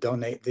 they would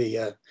donate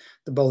the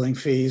bowling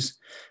fees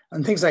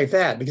and things like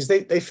that, because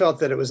they felt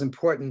that it was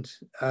important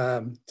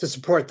to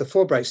support the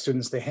Fulbright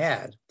students they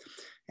had.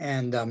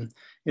 And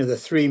the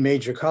three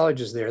major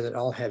colleges there that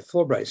all had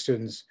Fulbright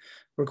students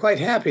were quite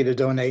happy to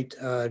donate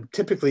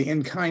typically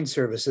in-kind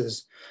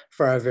services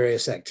for our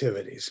various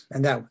activities.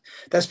 And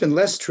that's been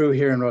less true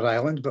here in Rhode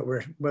Island, but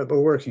we're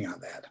working on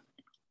that.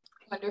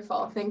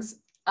 Wonderful. Thanks.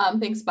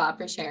 Thanks, Bob,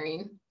 for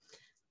sharing.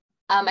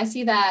 I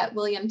see that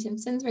William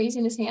Timpson's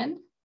raising his hand.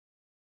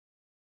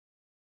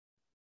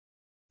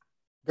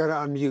 Got to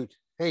unmute.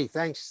 Hey,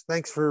 thanks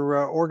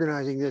for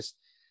organizing this.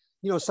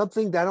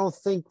 Something that I don't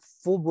think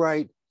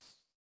Fulbright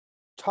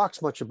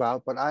talks much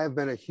about, but I have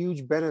been a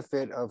huge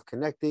benefit of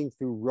connecting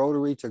through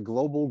Rotary to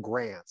global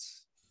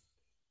grants.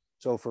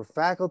 So for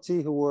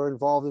faculty who are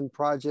involved in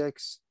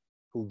projects,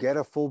 who get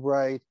a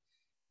Fulbright,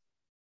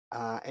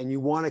 and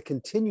you want to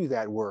continue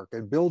that work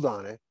and build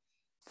on it,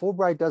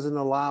 Fulbright doesn't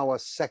allow a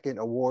second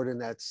award in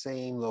that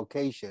same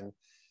location,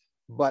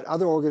 but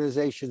other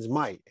organizations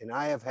might. And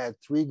I have had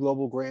 3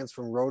 global grants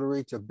from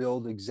Rotary to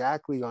build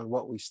exactly on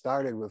what we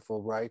started with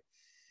Fulbright.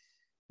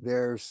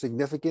 They're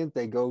significant.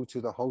 They go to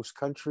the host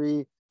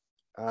country.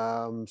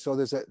 So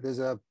there's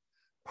a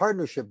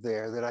partnership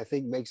there that I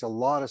think makes a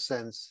lot of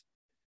sense.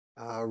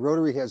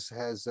 Rotary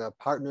has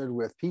partnered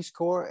with Peace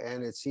Corps,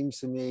 and it seems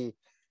to me,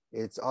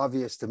 it's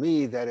obvious to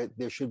me that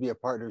there should be a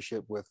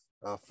partnership with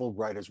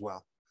Fulbright as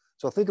well.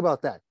 So think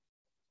about that.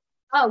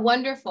 Oh,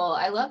 wonderful.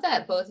 I love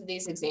that both of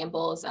these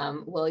examples,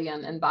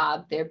 William and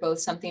Bob, they're both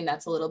something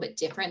that's a little bit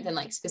different than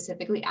like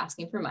specifically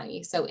asking for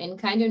money. So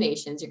in-kind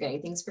donations, you're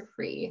getting things for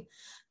free.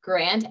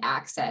 Grant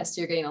access,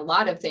 you're getting a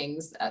lot of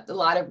things, a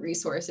lot of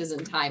resources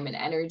and time and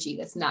energy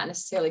that's not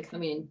necessarily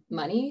coming in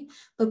money,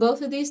 but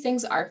both of these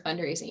things are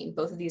fundraising.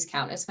 Both of these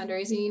count as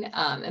fundraising,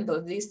 and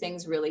both of these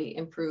things really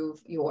improve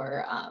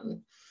your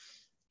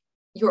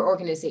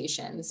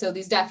organization. So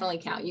these definitely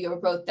count. You are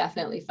both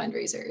definitely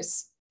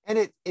fundraisers.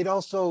 And it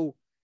also,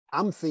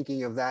 I'm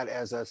thinking of that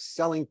as a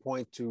selling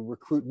point to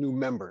recruit new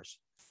members,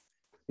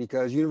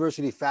 because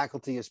university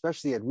faculty,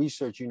 especially at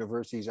research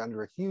universities, are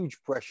under huge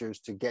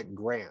pressures to get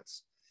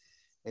grants.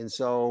 And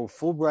so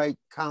Fulbright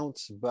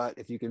counts, but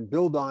if you can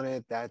build on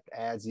it, that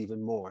adds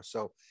even more.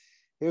 So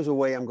here's a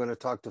way I'm going to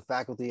talk to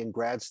faculty and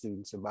grad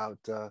students about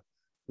the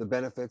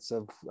benefits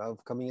of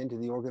coming into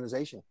the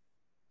organization.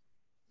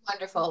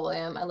 Wonderful,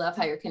 William. I love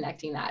how you're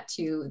connecting that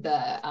to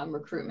the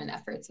recruitment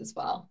efforts as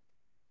well.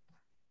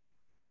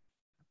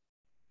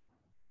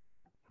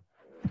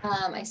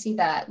 I see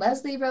that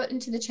Leslie wrote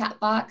into the chat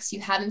box,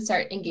 you haven't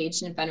started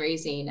engaged in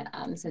fundraising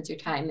since your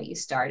time that you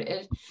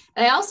started.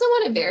 And I also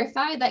want to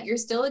verify that you're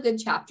still a good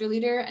chapter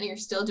leader and you're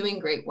still doing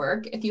great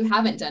work if you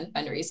haven't done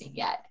fundraising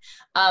yet.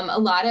 A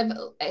lot of,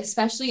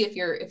 especially if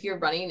you're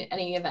running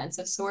any events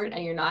of sort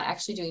and you're not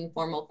actually doing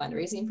formal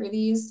fundraising for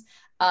these,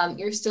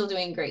 you're still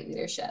doing great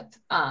leadership.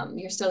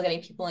 You're still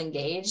getting people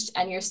engaged,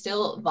 and you're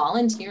still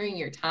volunteering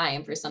your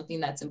time for something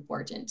that's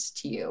important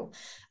to you.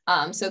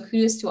 So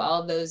kudos to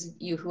all of those of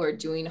you who are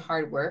doing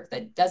hard work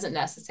that doesn't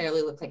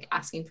necessarily look like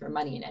asking for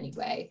money in any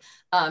way.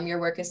 Your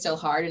work is still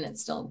hard and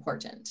it's still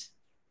important.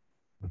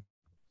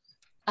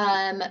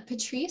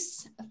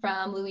 Patrice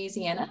from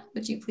Louisiana,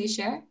 would you please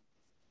share?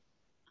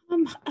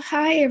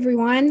 Hi,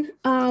 everyone.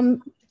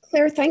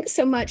 Claire, thanks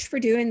so much for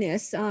doing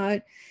this.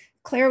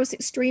 Claire was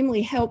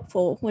extremely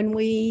helpful when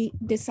we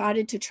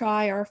decided to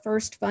try our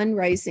first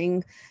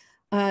fundraising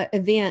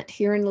event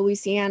here in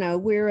Louisiana.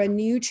 We're a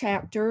new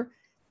chapter,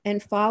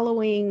 and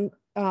following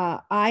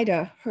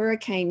Ida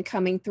hurricane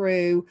coming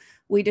through,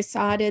 we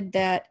decided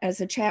that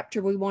as a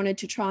chapter, we wanted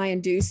to try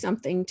and do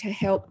something to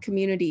help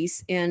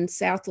communities in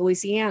South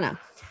Louisiana.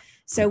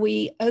 So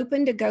we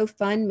opened a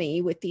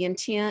GoFundMe with the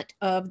intent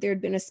of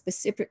there'd been a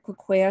specific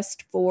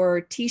request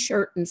for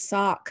t-shirt and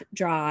sock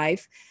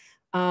drive,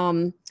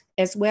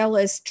 as well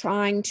as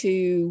trying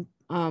to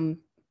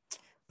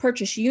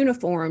purchase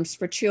uniforms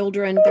for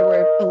children. There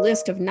were a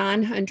list of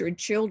 900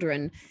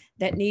 children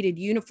that needed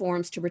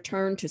uniforms to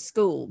return to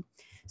school.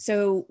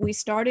 So we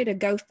started a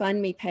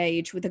GoFundMe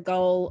page with a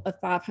goal of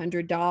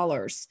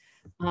 $500.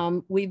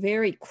 We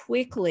very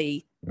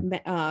quickly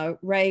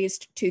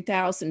raised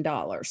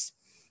 $2,000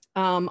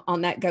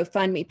 on that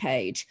GoFundMe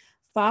page,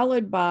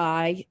 followed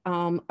by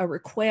a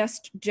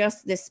request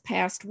just this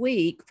past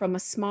week from a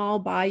small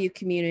bayou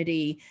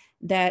community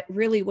that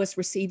really was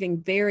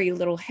receiving very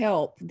little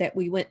help, that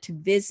we went to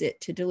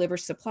visit to deliver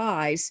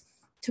supplies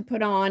to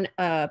put on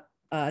a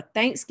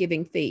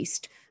Thanksgiving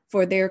feast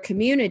for their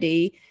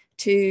community,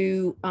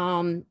 to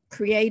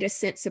create a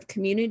sense of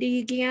community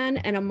again,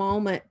 and a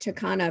moment to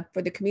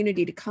for the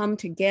community to come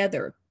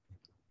together.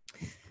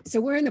 So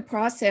we're in the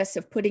process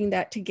of putting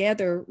that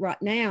together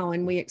right now,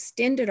 and we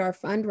extended our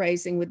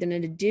fundraising with an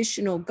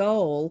additional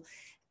goal,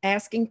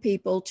 asking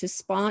people to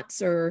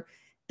sponsor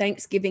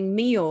Thanksgiving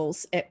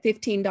meals at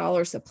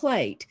 $15 a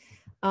plate.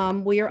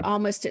 We are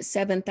almost at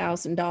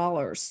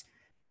 $7,000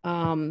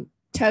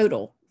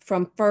 total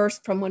from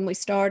when we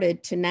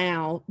started to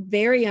now.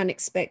 Very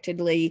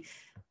unexpectedly,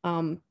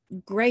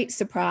 great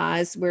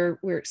surprise. We're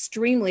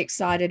extremely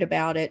excited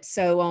about it.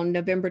 So on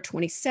November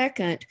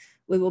 22nd,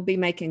 we will be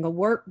making a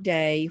work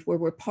day where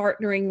we're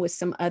partnering with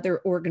some other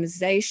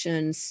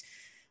organizations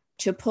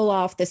to pull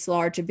off this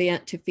large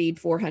event to feed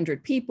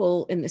 400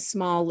 people in the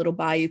small little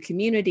bayou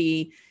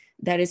community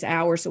that is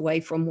hours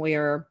away from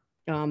where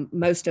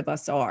most of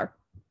us are.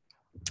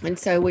 And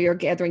so we are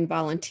gathering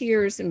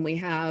volunteers, and we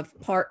have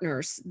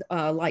partners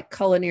like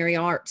culinary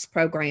arts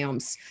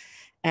programs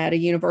at a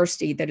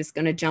university that is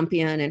going to jump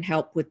in and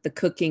help with the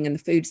cooking and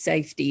the food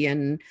safety.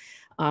 And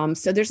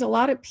so there's a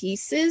lot of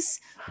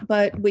pieces,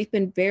 but we've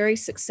been very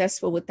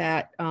successful with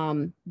that.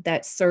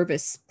 That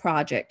service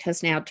project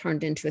has now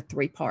turned into a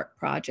 3-part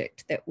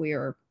project that we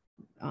are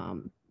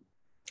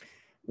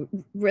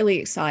really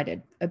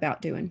excited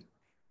about doing.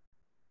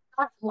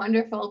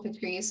 Wonderful,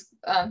 Patrice.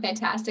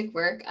 Fantastic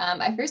work.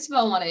 I first of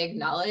all want to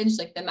acknowledge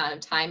the amount of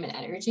time and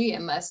energy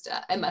it must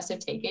have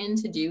taken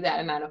to do that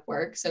amount of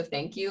work. So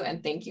thank you,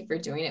 and thank you for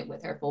doing it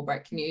with our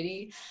Fulbright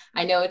community.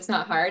 I know it's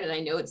not hard, and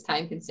I know it's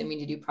time consuming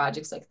to do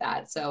projects like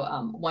that. So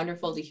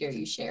wonderful to hear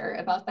you share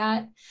about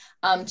that.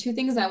 2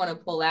 things I want to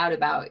pull out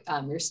about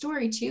your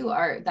story too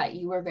are that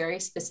you were very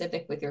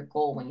specific with your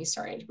goal when you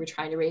started. We're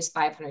trying to raise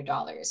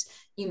 $500.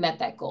 You met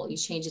that goal. You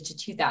changed it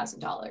to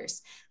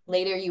 $2,000.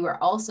 Later, you were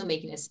also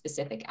making a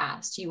specific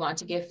ask. You want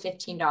to give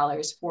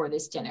 $15 for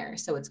this dinner.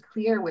 So it's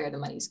clear where the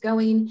money's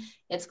going.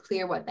 It's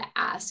clear what the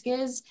ask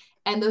is.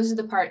 And those are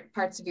the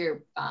parts of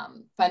your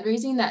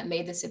fundraising that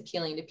made this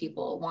appealing to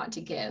people who want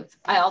to give.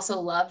 I also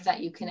love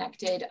that you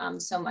connected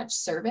so much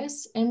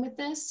service in with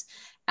this,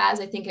 as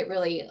I think it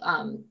really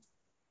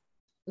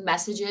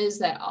messages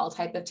that all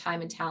type of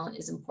time and talent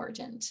is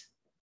important.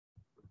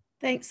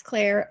 Thanks,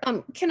 Claire.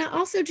 Can I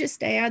also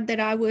just add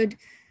that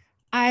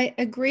I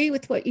agree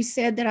with what you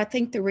said, that I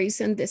think the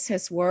reason this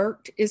has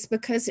worked is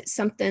because it's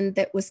something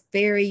that was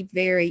very,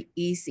 very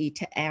easy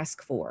to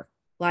ask for.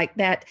 Like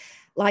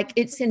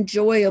it's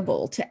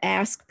enjoyable to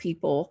ask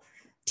people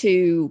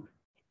to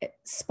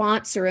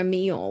sponsor a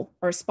meal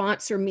or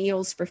sponsor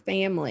meals for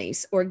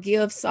families or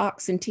give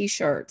socks and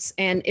t-shirts.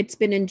 And it's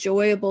been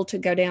enjoyable to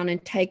go down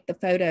and take the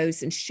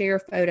photos and share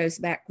photos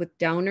back with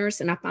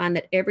donors. And I find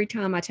that every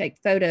time I take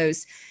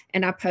photos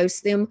and I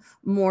post them,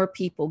 more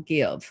people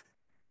give.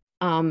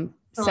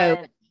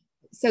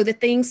 So the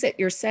things that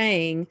you're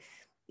saying,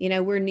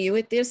 we're new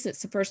at this.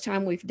 It's the first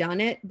time we've done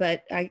it,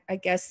 but I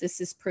guess this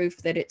is proof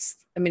that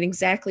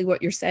exactly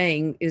what you're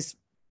saying is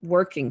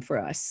working for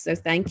us. So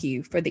thank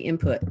you for the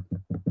input.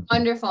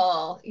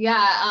 Wonderful.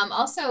 Yeah.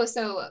 Also,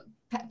 so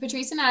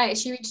Patrice and I,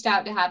 she reached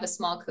out to have a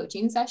small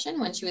coaching session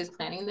when she was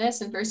planning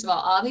this. And first of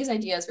all these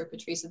ideas were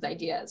Patrice's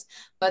ideas,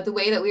 but the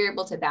way that we were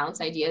able to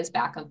bounce ideas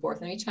back and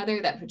forth on each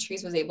other, that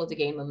Patrice was able to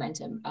gain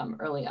momentum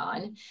early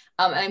on.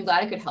 And I'm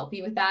glad I could help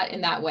you with that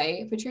in that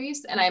way,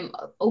 Patrice. And I'm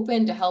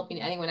open to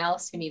helping anyone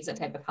else who needs that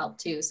type of help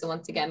too. So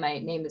once again, my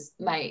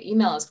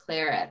email is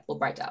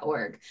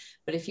claire@fulbright.org.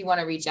 But if you want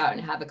to reach out and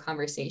have a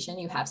conversation,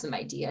 you have some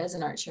ideas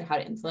and aren't sure how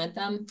to implement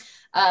them,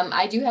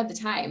 I do have the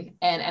time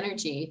and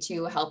energy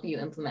to help you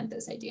implement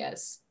those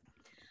ideas.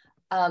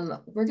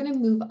 We're going to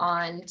move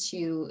on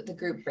to the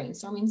group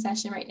brainstorming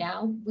session right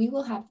now. We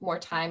will have more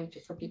time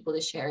for people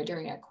to share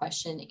during our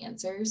question and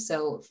answer.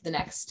 So for the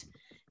next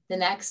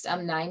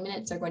 9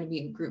 minutes are going to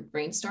be group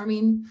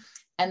brainstorming.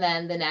 And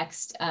then then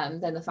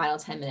the final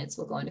 10 minutes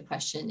will go into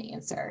question and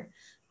answer.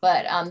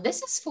 But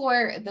this is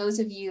for those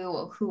of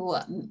you who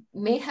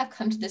may have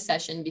come to this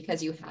session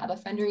because you have a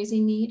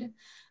fundraising need.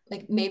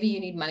 Like maybe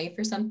you need money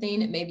for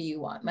something, maybe you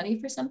want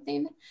money for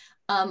something.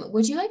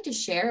 Would you like to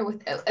share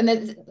with, and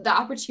then the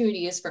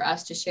opportunity is for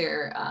us to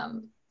share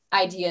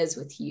ideas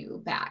with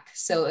you back.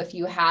 So if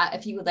you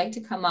would like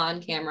to come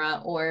on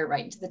camera or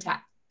write into the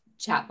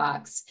chat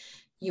box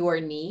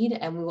your need,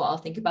 and we will all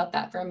think about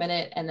that for a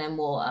minute, and then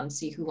we'll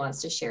see who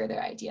wants to share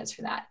their ideas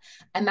for that.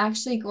 I'm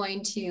actually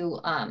going to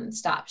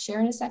stop share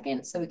in a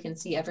second so we can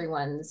see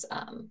everyone's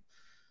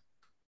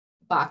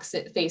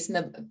face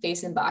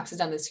and boxes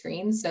on the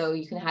screen. So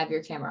you can have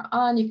your camera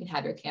on, you can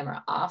have your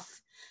camera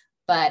off.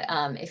 But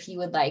if you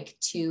would like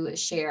to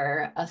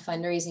share a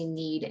fundraising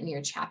need in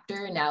your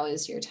chapter, now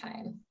is your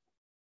time.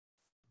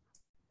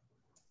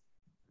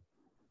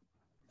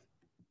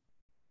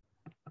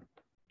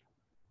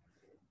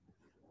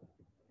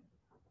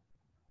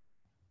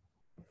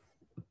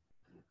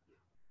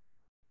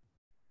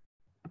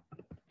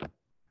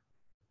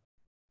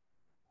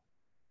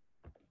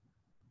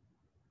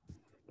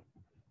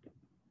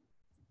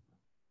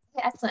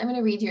 Okay, excellent. I'm going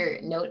to read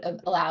your note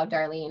aloud,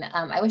 Darlene.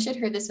 I wish I'd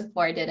heard this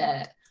before I did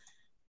a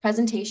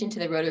presentation to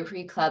the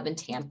Rotary Club in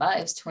Tampa.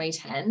 It was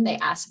 2010. They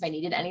asked if I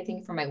needed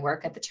anything for my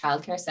work at the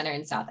Child Care Center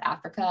in South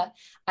Africa.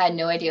 I had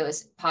no idea it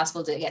was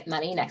possible to get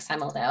money. Next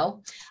time I'll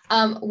know.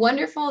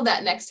 Wonderful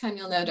that next time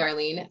you'll know,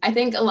 Darlene. I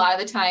think a lot of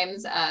the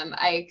times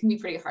I can be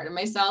pretty hard on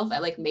myself. I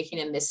like making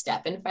a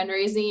misstep in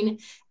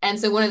fundraising. And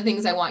so one of the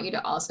things I want you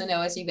to also know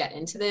as you get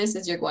into this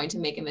is you're going to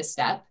make a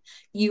misstep.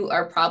 You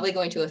are probably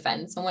going to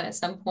offend someone at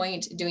some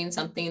point doing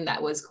something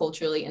that was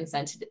culturally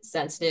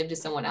insensitive to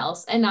someone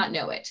else and not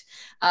know it.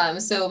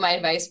 So my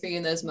advice for you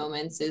in those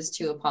moments is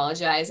to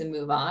apologize and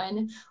move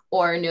on,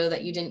 or know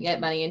that you didn't get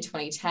money in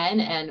 2010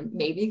 and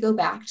maybe go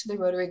back to the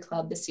Rotary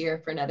Club this year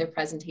for another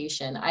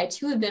presentation. I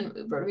too have done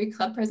Rotary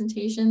Club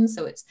presentations,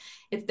 so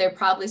they're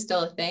probably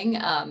still a thing.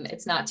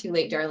 It's not too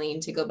late, Darlene,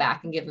 to go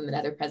back and give them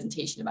another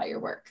presentation about your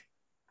work.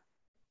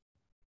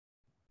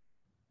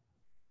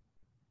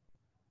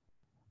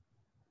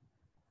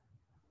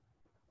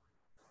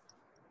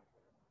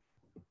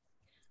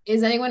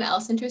 Is anyone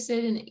else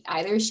interested in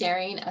either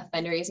sharing a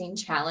fundraising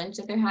challenge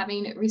that they're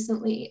having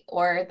recently,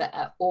 or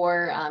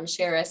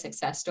share a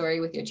success story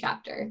with your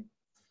chapter?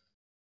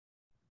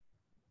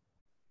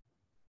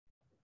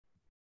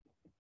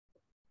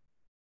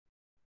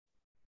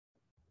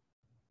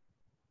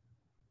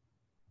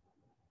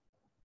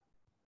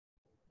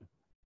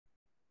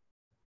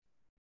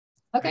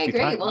 Okay,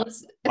 great. Well,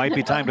 might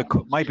be time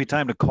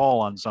to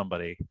call on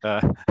somebody. Oh,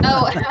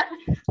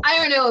 I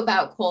don't know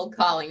about cold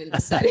calling in the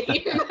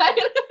setting.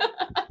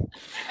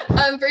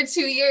 For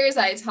 2 years,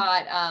 I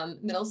taught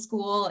middle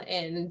school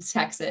in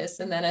Texas,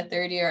 and then a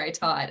third year I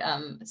taught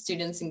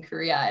students in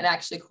Korea. And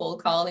actually,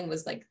 cold calling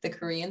was like the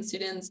Korean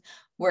students'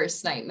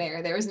 worst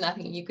nightmare. There was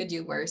nothing you could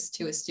do worse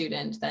to a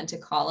student than to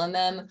call on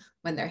them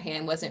when their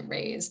hand wasn't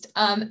raised.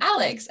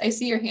 Alex, I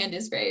see your hand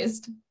is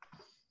raised.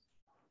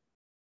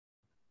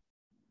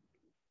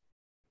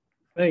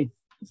 Great.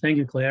 Thank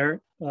you,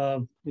 Claire.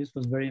 This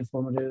was very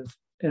informative.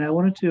 And I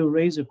wanted to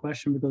raise a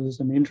question because it's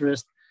an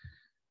interest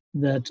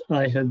that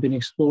I have been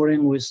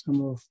exploring with some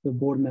of the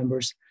board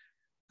members.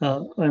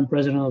 I'm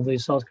president of the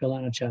South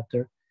Carolina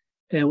chapter,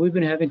 and we've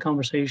been having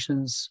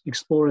conversations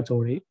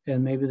exploratory,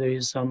 and maybe there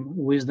is some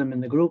wisdom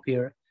in the group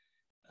here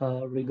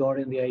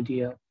regarding the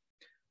idea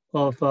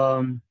of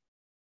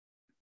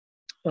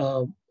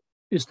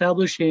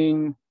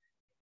establishing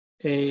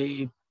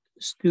a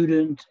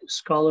student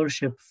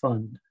scholarship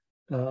fund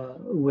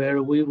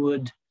where we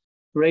would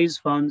raise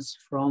funds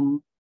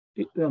from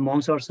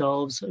amongst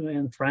ourselves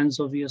and friends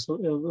of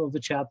the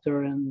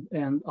chapter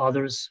and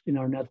others in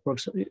our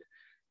networks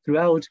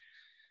throughout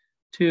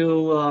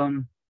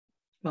to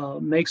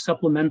make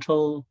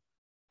supplemental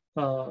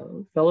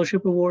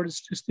fellowship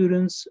awards to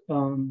students,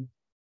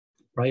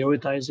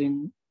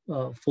 prioritizing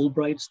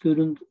Fulbright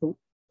student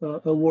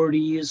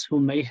awardees who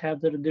may have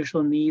that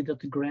additional need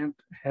that the grant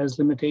has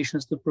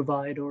limitations to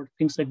provide, or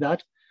things like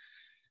that.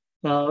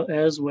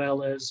 As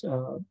well as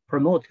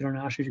promote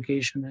international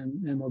education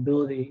and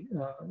mobility,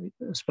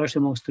 especially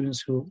among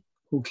students who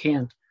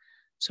can't.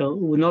 So it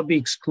would not be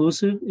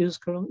exclusive is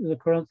the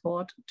current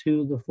thought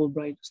to the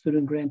Fulbright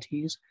student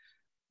grantees,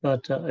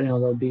 but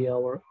that'll be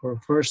our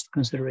first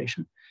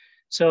consideration.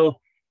 So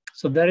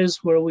that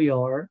is where we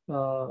are.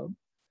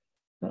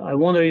 I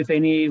wonder if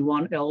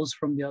anyone else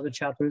from the other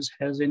chapters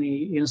has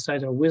any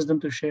insight or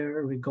wisdom to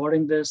share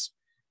regarding this.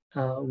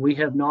 We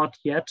have not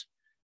yet.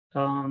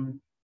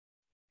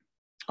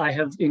 I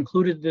have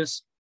included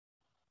this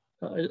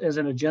as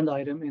an agenda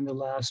item in the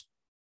last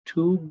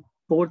 2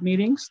 board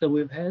meetings that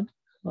we've had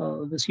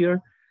this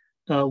year.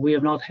 We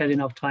have not had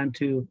enough time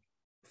to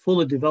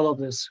fully develop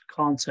this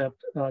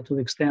concept to the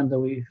extent that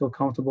we feel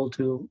comfortable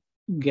to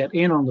get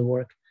in on the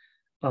work,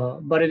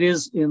 but it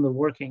is in the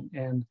working.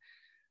 And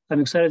I'm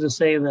excited to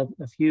say that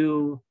a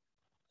few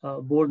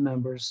board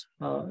members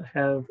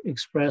have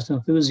expressed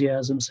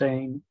enthusiasm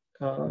saying,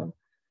 I'm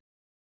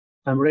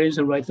ready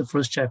to write the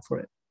first check for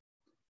it,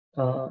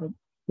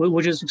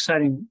 which is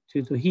exciting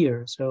to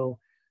hear. So,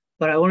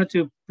 but I wanted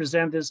to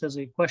present this as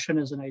a question,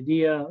 as an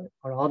idea.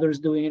 Are others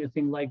doing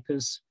anything like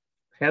this?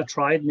 Have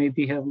tried,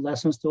 maybe have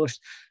lessons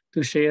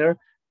to share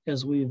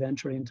as we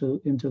venture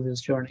into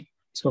this journey.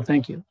 So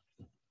thank you.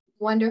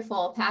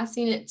 Wonderful.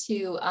 Passing it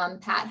to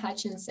Pat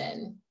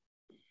Hutchinson.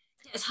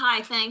 Yes,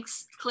 hi,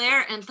 thanks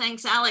Claire, and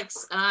thanks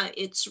Alex.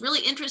 It's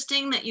really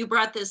interesting that you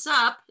brought this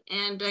up,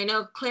 and I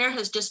know Claire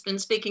has just been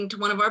speaking to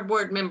one of our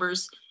board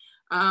members,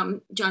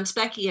 John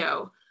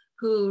Specchio,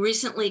 who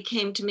recently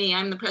came to me.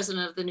 I'm the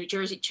president of the New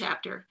Jersey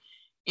chapter,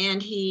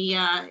 and he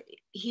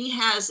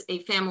has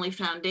a family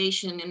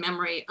foundation in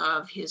memory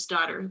of his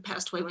daughter who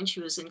passed away when she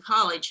was in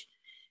college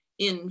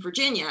in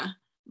Virginia.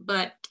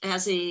 But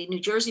as a New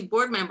Jersey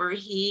board member,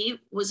 he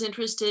was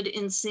interested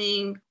in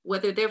seeing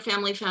whether their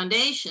family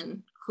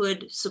foundation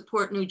could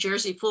support New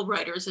Jersey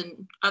Fulbrighters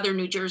and other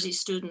New Jersey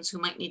students who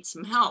might need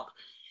some help.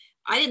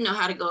 I didn't know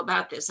how to go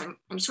about this.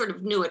 I'm sort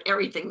of new at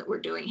everything that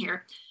we're doing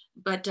here,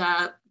 but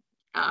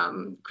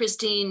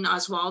Christine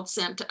Oswald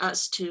sent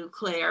us to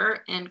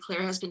Claire, and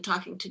Claire has been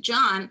talking to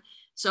John.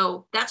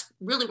 So that's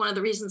really one of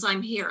the reasons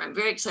I'm here. I'm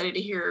very excited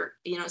to hear,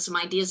 some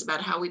ideas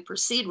about how we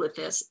proceed with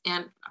this,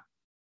 and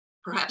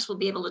perhaps we'll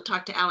be able to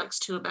talk to Alex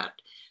too about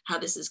how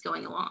this is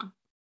going along.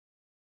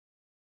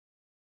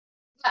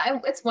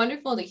 It's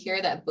wonderful to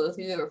hear that both of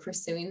you are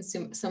pursuing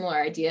similar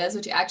ideas,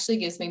 which actually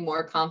gives me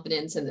more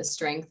confidence in the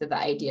strength of the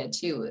idea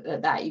too,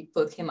 that you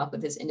both came up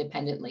with this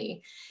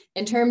independently.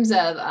 In terms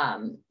of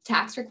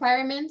tax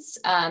requirements,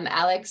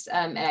 Alex,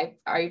 and I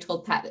already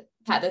told Pat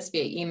this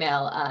via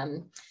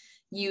email,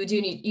 you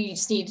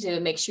just need to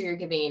make sure you're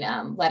giving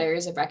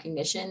letters of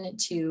recognition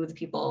to the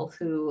people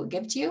who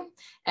give to you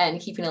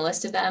and keeping a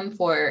list of them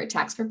for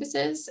tax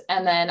purposes.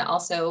 And then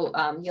also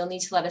you'll need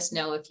to let us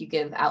know if you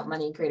give out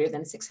money greater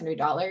than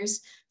 $600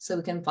 so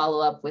we can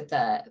follow up with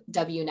the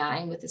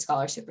W-9 with the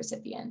scholarship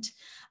recipient.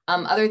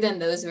 Other than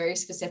those very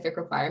specific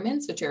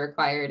requirements, which are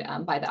required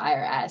by the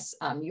IRS,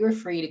 you are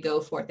free to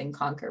go forth and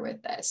conquer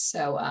with this.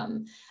 So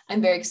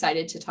I'm very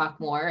excited to talk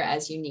more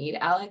as you need,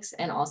 Alex,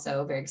 and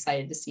also very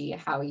excited to see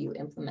how you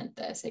implement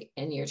this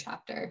in your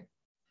chapter.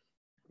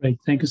 Great,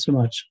 thank you so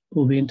much.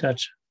 We'll be in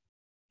touch.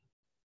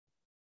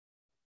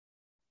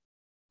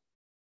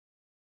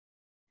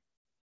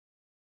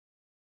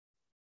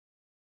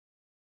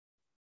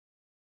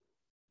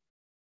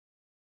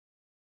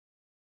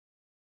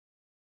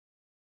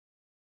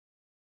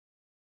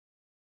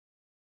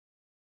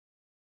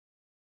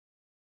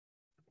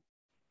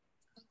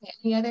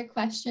 Any other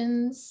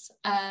questions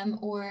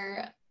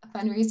or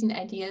fundraising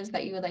ideas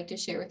that you would like to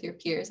share with your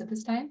peers at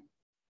this time?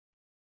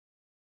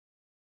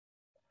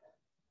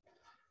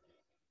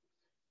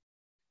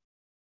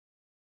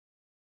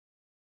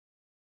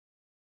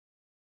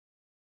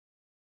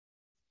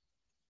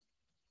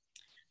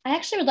 I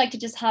actually would like to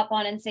just hop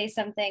on and say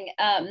something.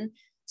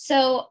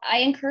 So I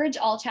encourage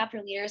all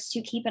chapter leaders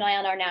to keep an eye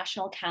on our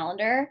national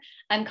calendar.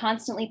 I'm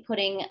constantly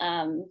putting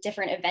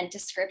different event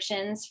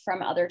descriptions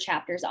from other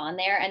chapters on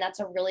there, and that's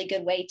a really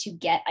good way to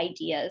get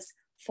ideas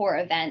for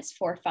events,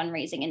 for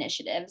fundraising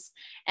initiatives.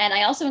 And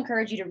I also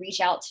encourage you to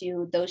reach out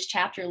to those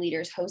chapter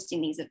leaders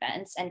hosting these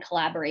events and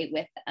collaborate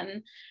with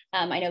them.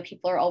 I know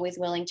people are always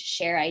willing to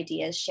share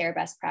ideas, share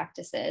best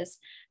practices,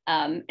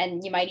 and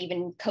you might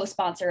even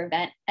co-sponsor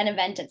an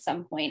event at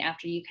some point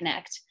after you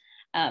connect.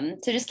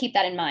 So just keep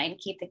that in mind,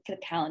 keep the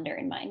calendar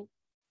in mind.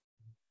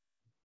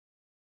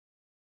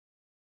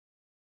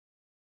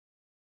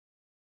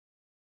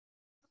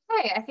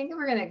 Okay, I think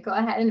we're going to go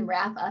ahead and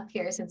wrap up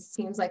here since it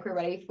seems like we're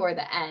ready for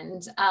the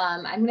end.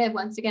 I'm going to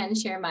once again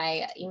share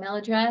my email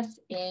address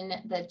in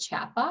the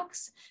chat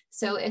box.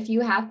 So if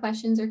you have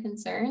questions or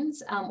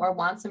concerns or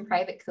want some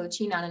private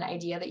coaching on an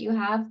idea that you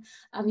have,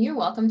 you're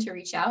welcome to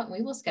reach out and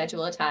we will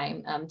schedule a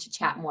time to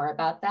chat more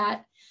about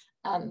that.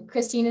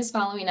 Christine is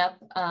following up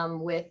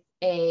with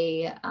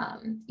a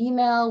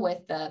email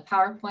with the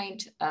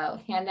PowerPoint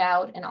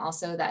handout and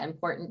also that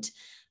important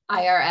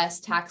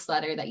IRS tax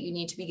letter that you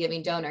need to be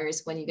giving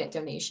donors when you get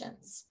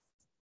donations.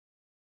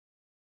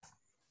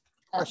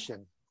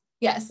 Question.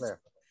 Yes. Claire.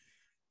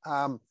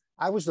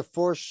 I was the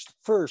first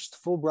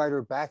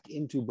Fulbrighter back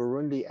into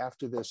Burundi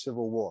after the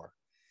Civil War.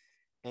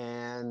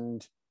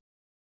 And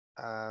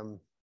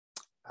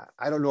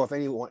I don't know if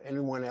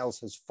anyone else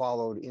has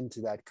followed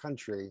into that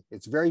country.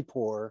 It's very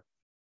poor.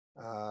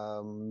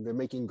 They're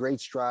making great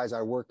strides.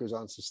 Our work is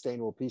on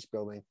sustainable peace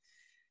building.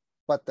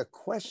 But the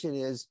question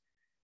is,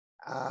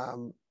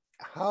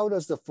 how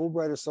does the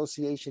Fulbright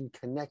Association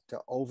connect to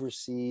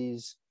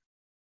overseas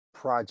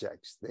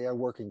projects? They are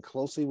working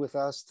closely with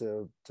us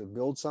to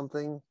build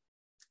something.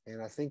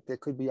 And I think there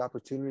could be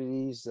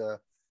opportunities.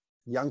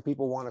 Young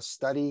people want to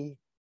study,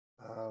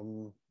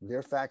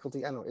 their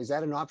faculty. I don't know, is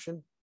that an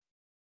option?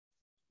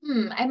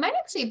 I might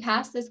actually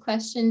pass this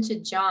question to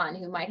John,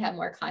 who might have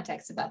more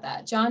context about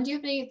that. John, do you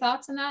have any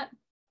thoughts on that?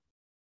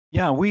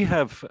 Yeah, we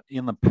have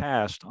in the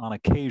past, on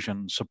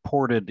occasion,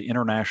 supported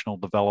international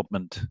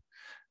development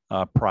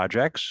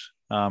projects.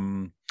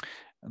 On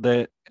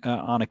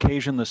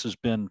occasion, this has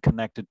been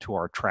connected to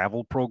our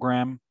travel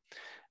program.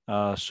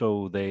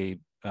 So they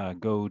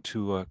go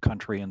to a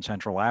country in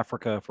Central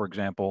Africa, for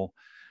example,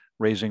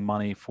 raising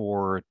money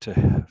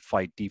to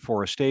fight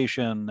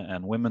deforestation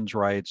and women's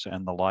rights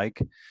and the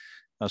like.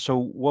 So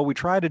what we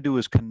try to do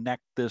is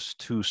connect this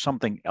to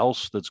something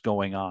else that's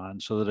going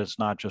on so that it's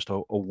not just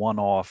a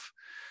one-off,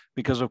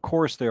 because of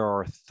course there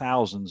are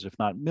thousands, if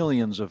not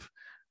millions of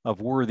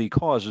worthy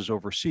causes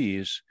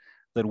overseas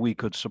that we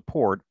could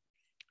support.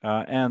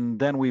 And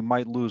then we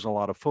might lose a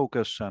lot of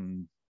focus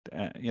and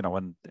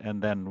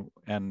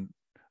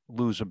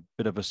lose a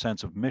bit of a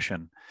sense of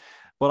mission.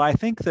 But I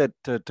think that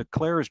to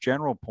Claire's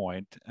general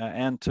point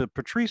and to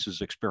Patrice's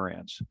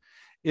experience,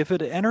 if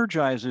it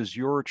energizes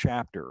your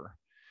chapter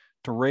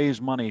to raise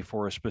money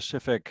for a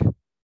specific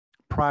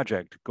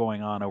project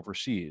going on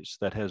overseas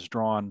that has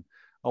drawn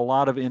a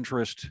lot of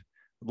interest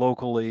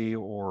locally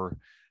or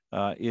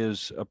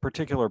is a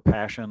particular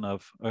passion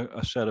of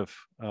a set of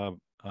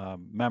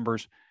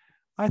members,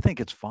 I think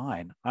it's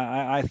fine.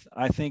 I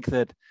think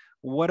that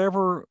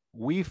whatever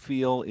we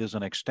feel is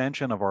an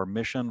extension of our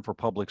mission for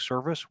public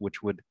service,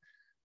 which would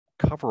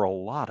cover a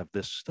lot of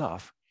this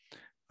stuff,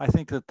 I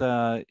think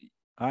that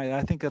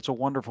I think that's a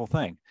wonderful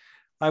thing.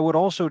 I would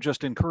also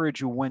just encourage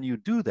you, when you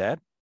do that,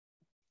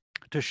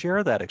 to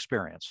share that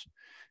experience.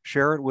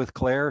 Share it with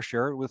Claire,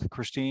 share it with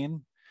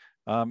Christine,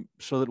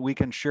 so that we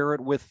can share it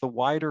with the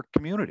wider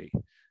community.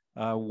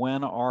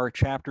 When our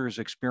chapters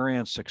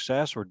experience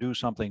success or do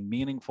something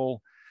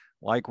meaningful,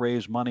 like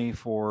raise money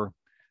for,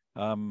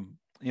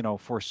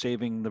 for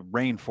saving the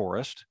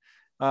rainforest,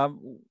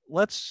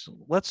 let's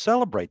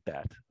celebrate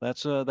that.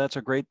 That's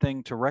a great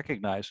thing to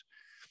recognize.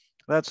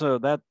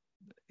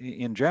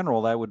 In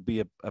general, that would be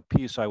a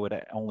piece I would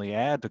only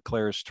add to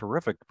Claire's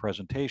terrific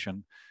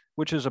presentation,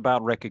 which is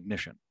about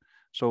recognition.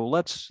 So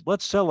let's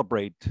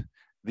celebrate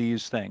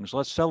these things.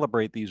 Let's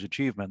celebrate these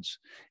achievements.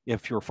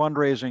 If you're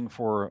fundraising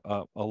for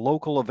a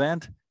local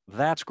event,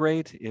 that's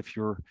great. If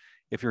you're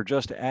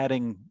just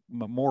adding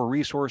more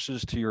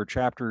resources to your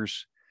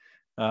chapter's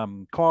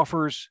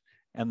coffers,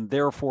 and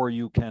therefore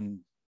you can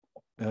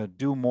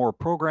do more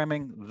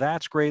programming,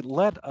 that's great.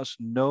 Let us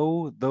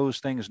know those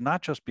things,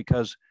 not just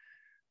because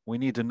we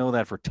need to know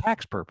that for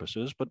tax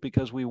purposes, but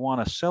because we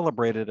want to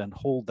celebrate it and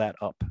hold that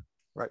up.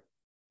 Right.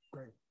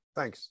 Great.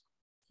 Thanks.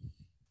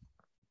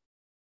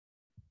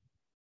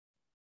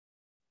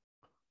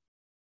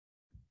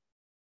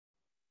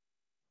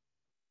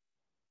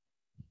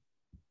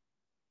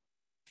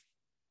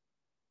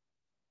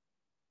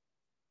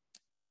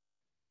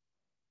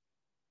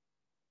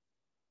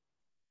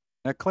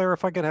 Now, Claire,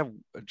 if I could have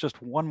just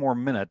one more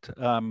minute,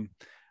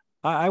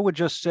 I would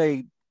just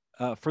say,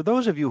 for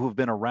those of you who've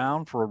been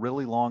around for a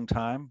really long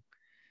time,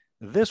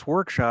 this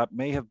workshop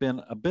may have been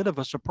a bit of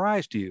a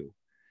surprise to you,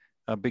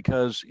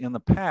 because in the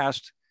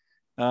past,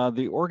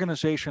 the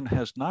organization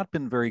has not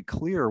been very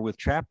clear with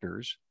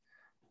chapters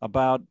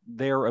about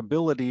their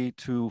ability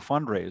to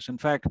fundraise. In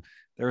fact,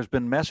 there's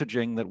been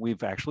messaging that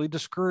we've actually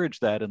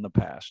discouraged that in the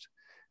past.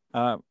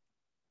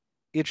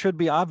 It should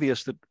be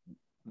obvious that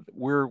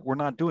we're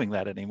not doing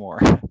that anymore.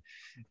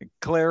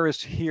 Claire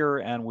is here,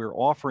 and we're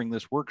offering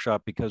this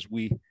workshop because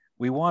we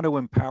want to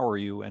empower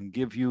you and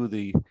give you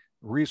the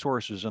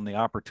resources and the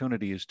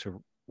opportunities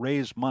to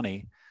raise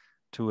money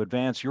to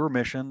advance your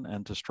mission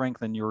and to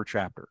strengthen your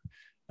chapter.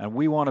 And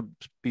we want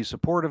to be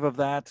supportive of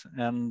that,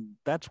 and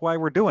that's why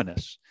we're doing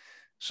this.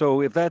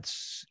 So if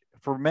that's,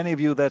 for many of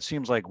you, that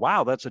seems like,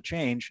 wow, that's a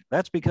change,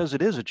 that's because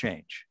it is a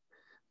change.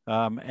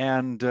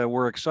 And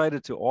we're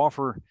excited to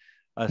offer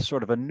a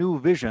sort of a new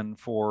vision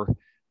for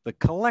the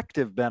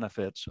collective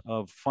benefits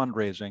of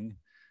fundraising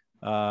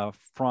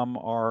from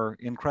our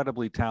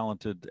incredibly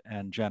talented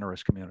and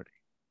generous community.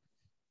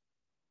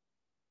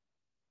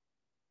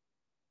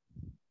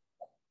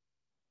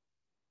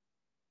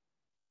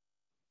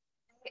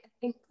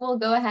 I think we'll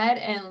go ahead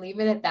and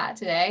leave it at that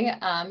today.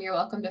 You're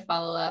welcome to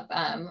follow up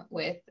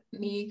with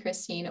me,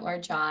 Christine, or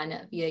John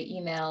via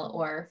email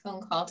or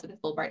phone call to the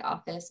Fulbright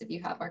office if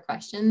you have more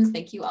questions.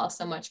 Thank you all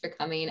so much for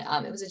coming.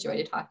 It was a joy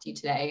to talk to you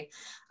today.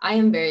 I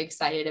am very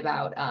excited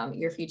about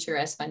your future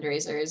as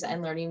fundraisers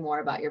and learning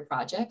more about your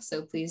projects.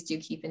 So please do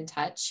keep in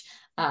touch.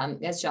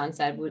 As John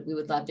said, we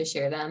would love to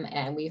share them,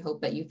 and we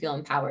hope that you feel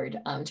empowered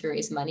to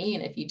raise money.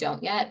 And if you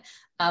don't yet,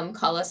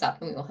 call us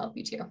up and we will help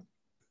you too.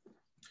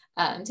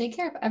 Take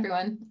care,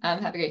 everyone.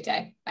 Have a great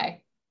day.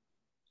 Bye.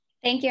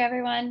 Thank you,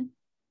 everyone.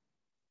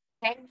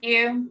 Thank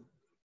you.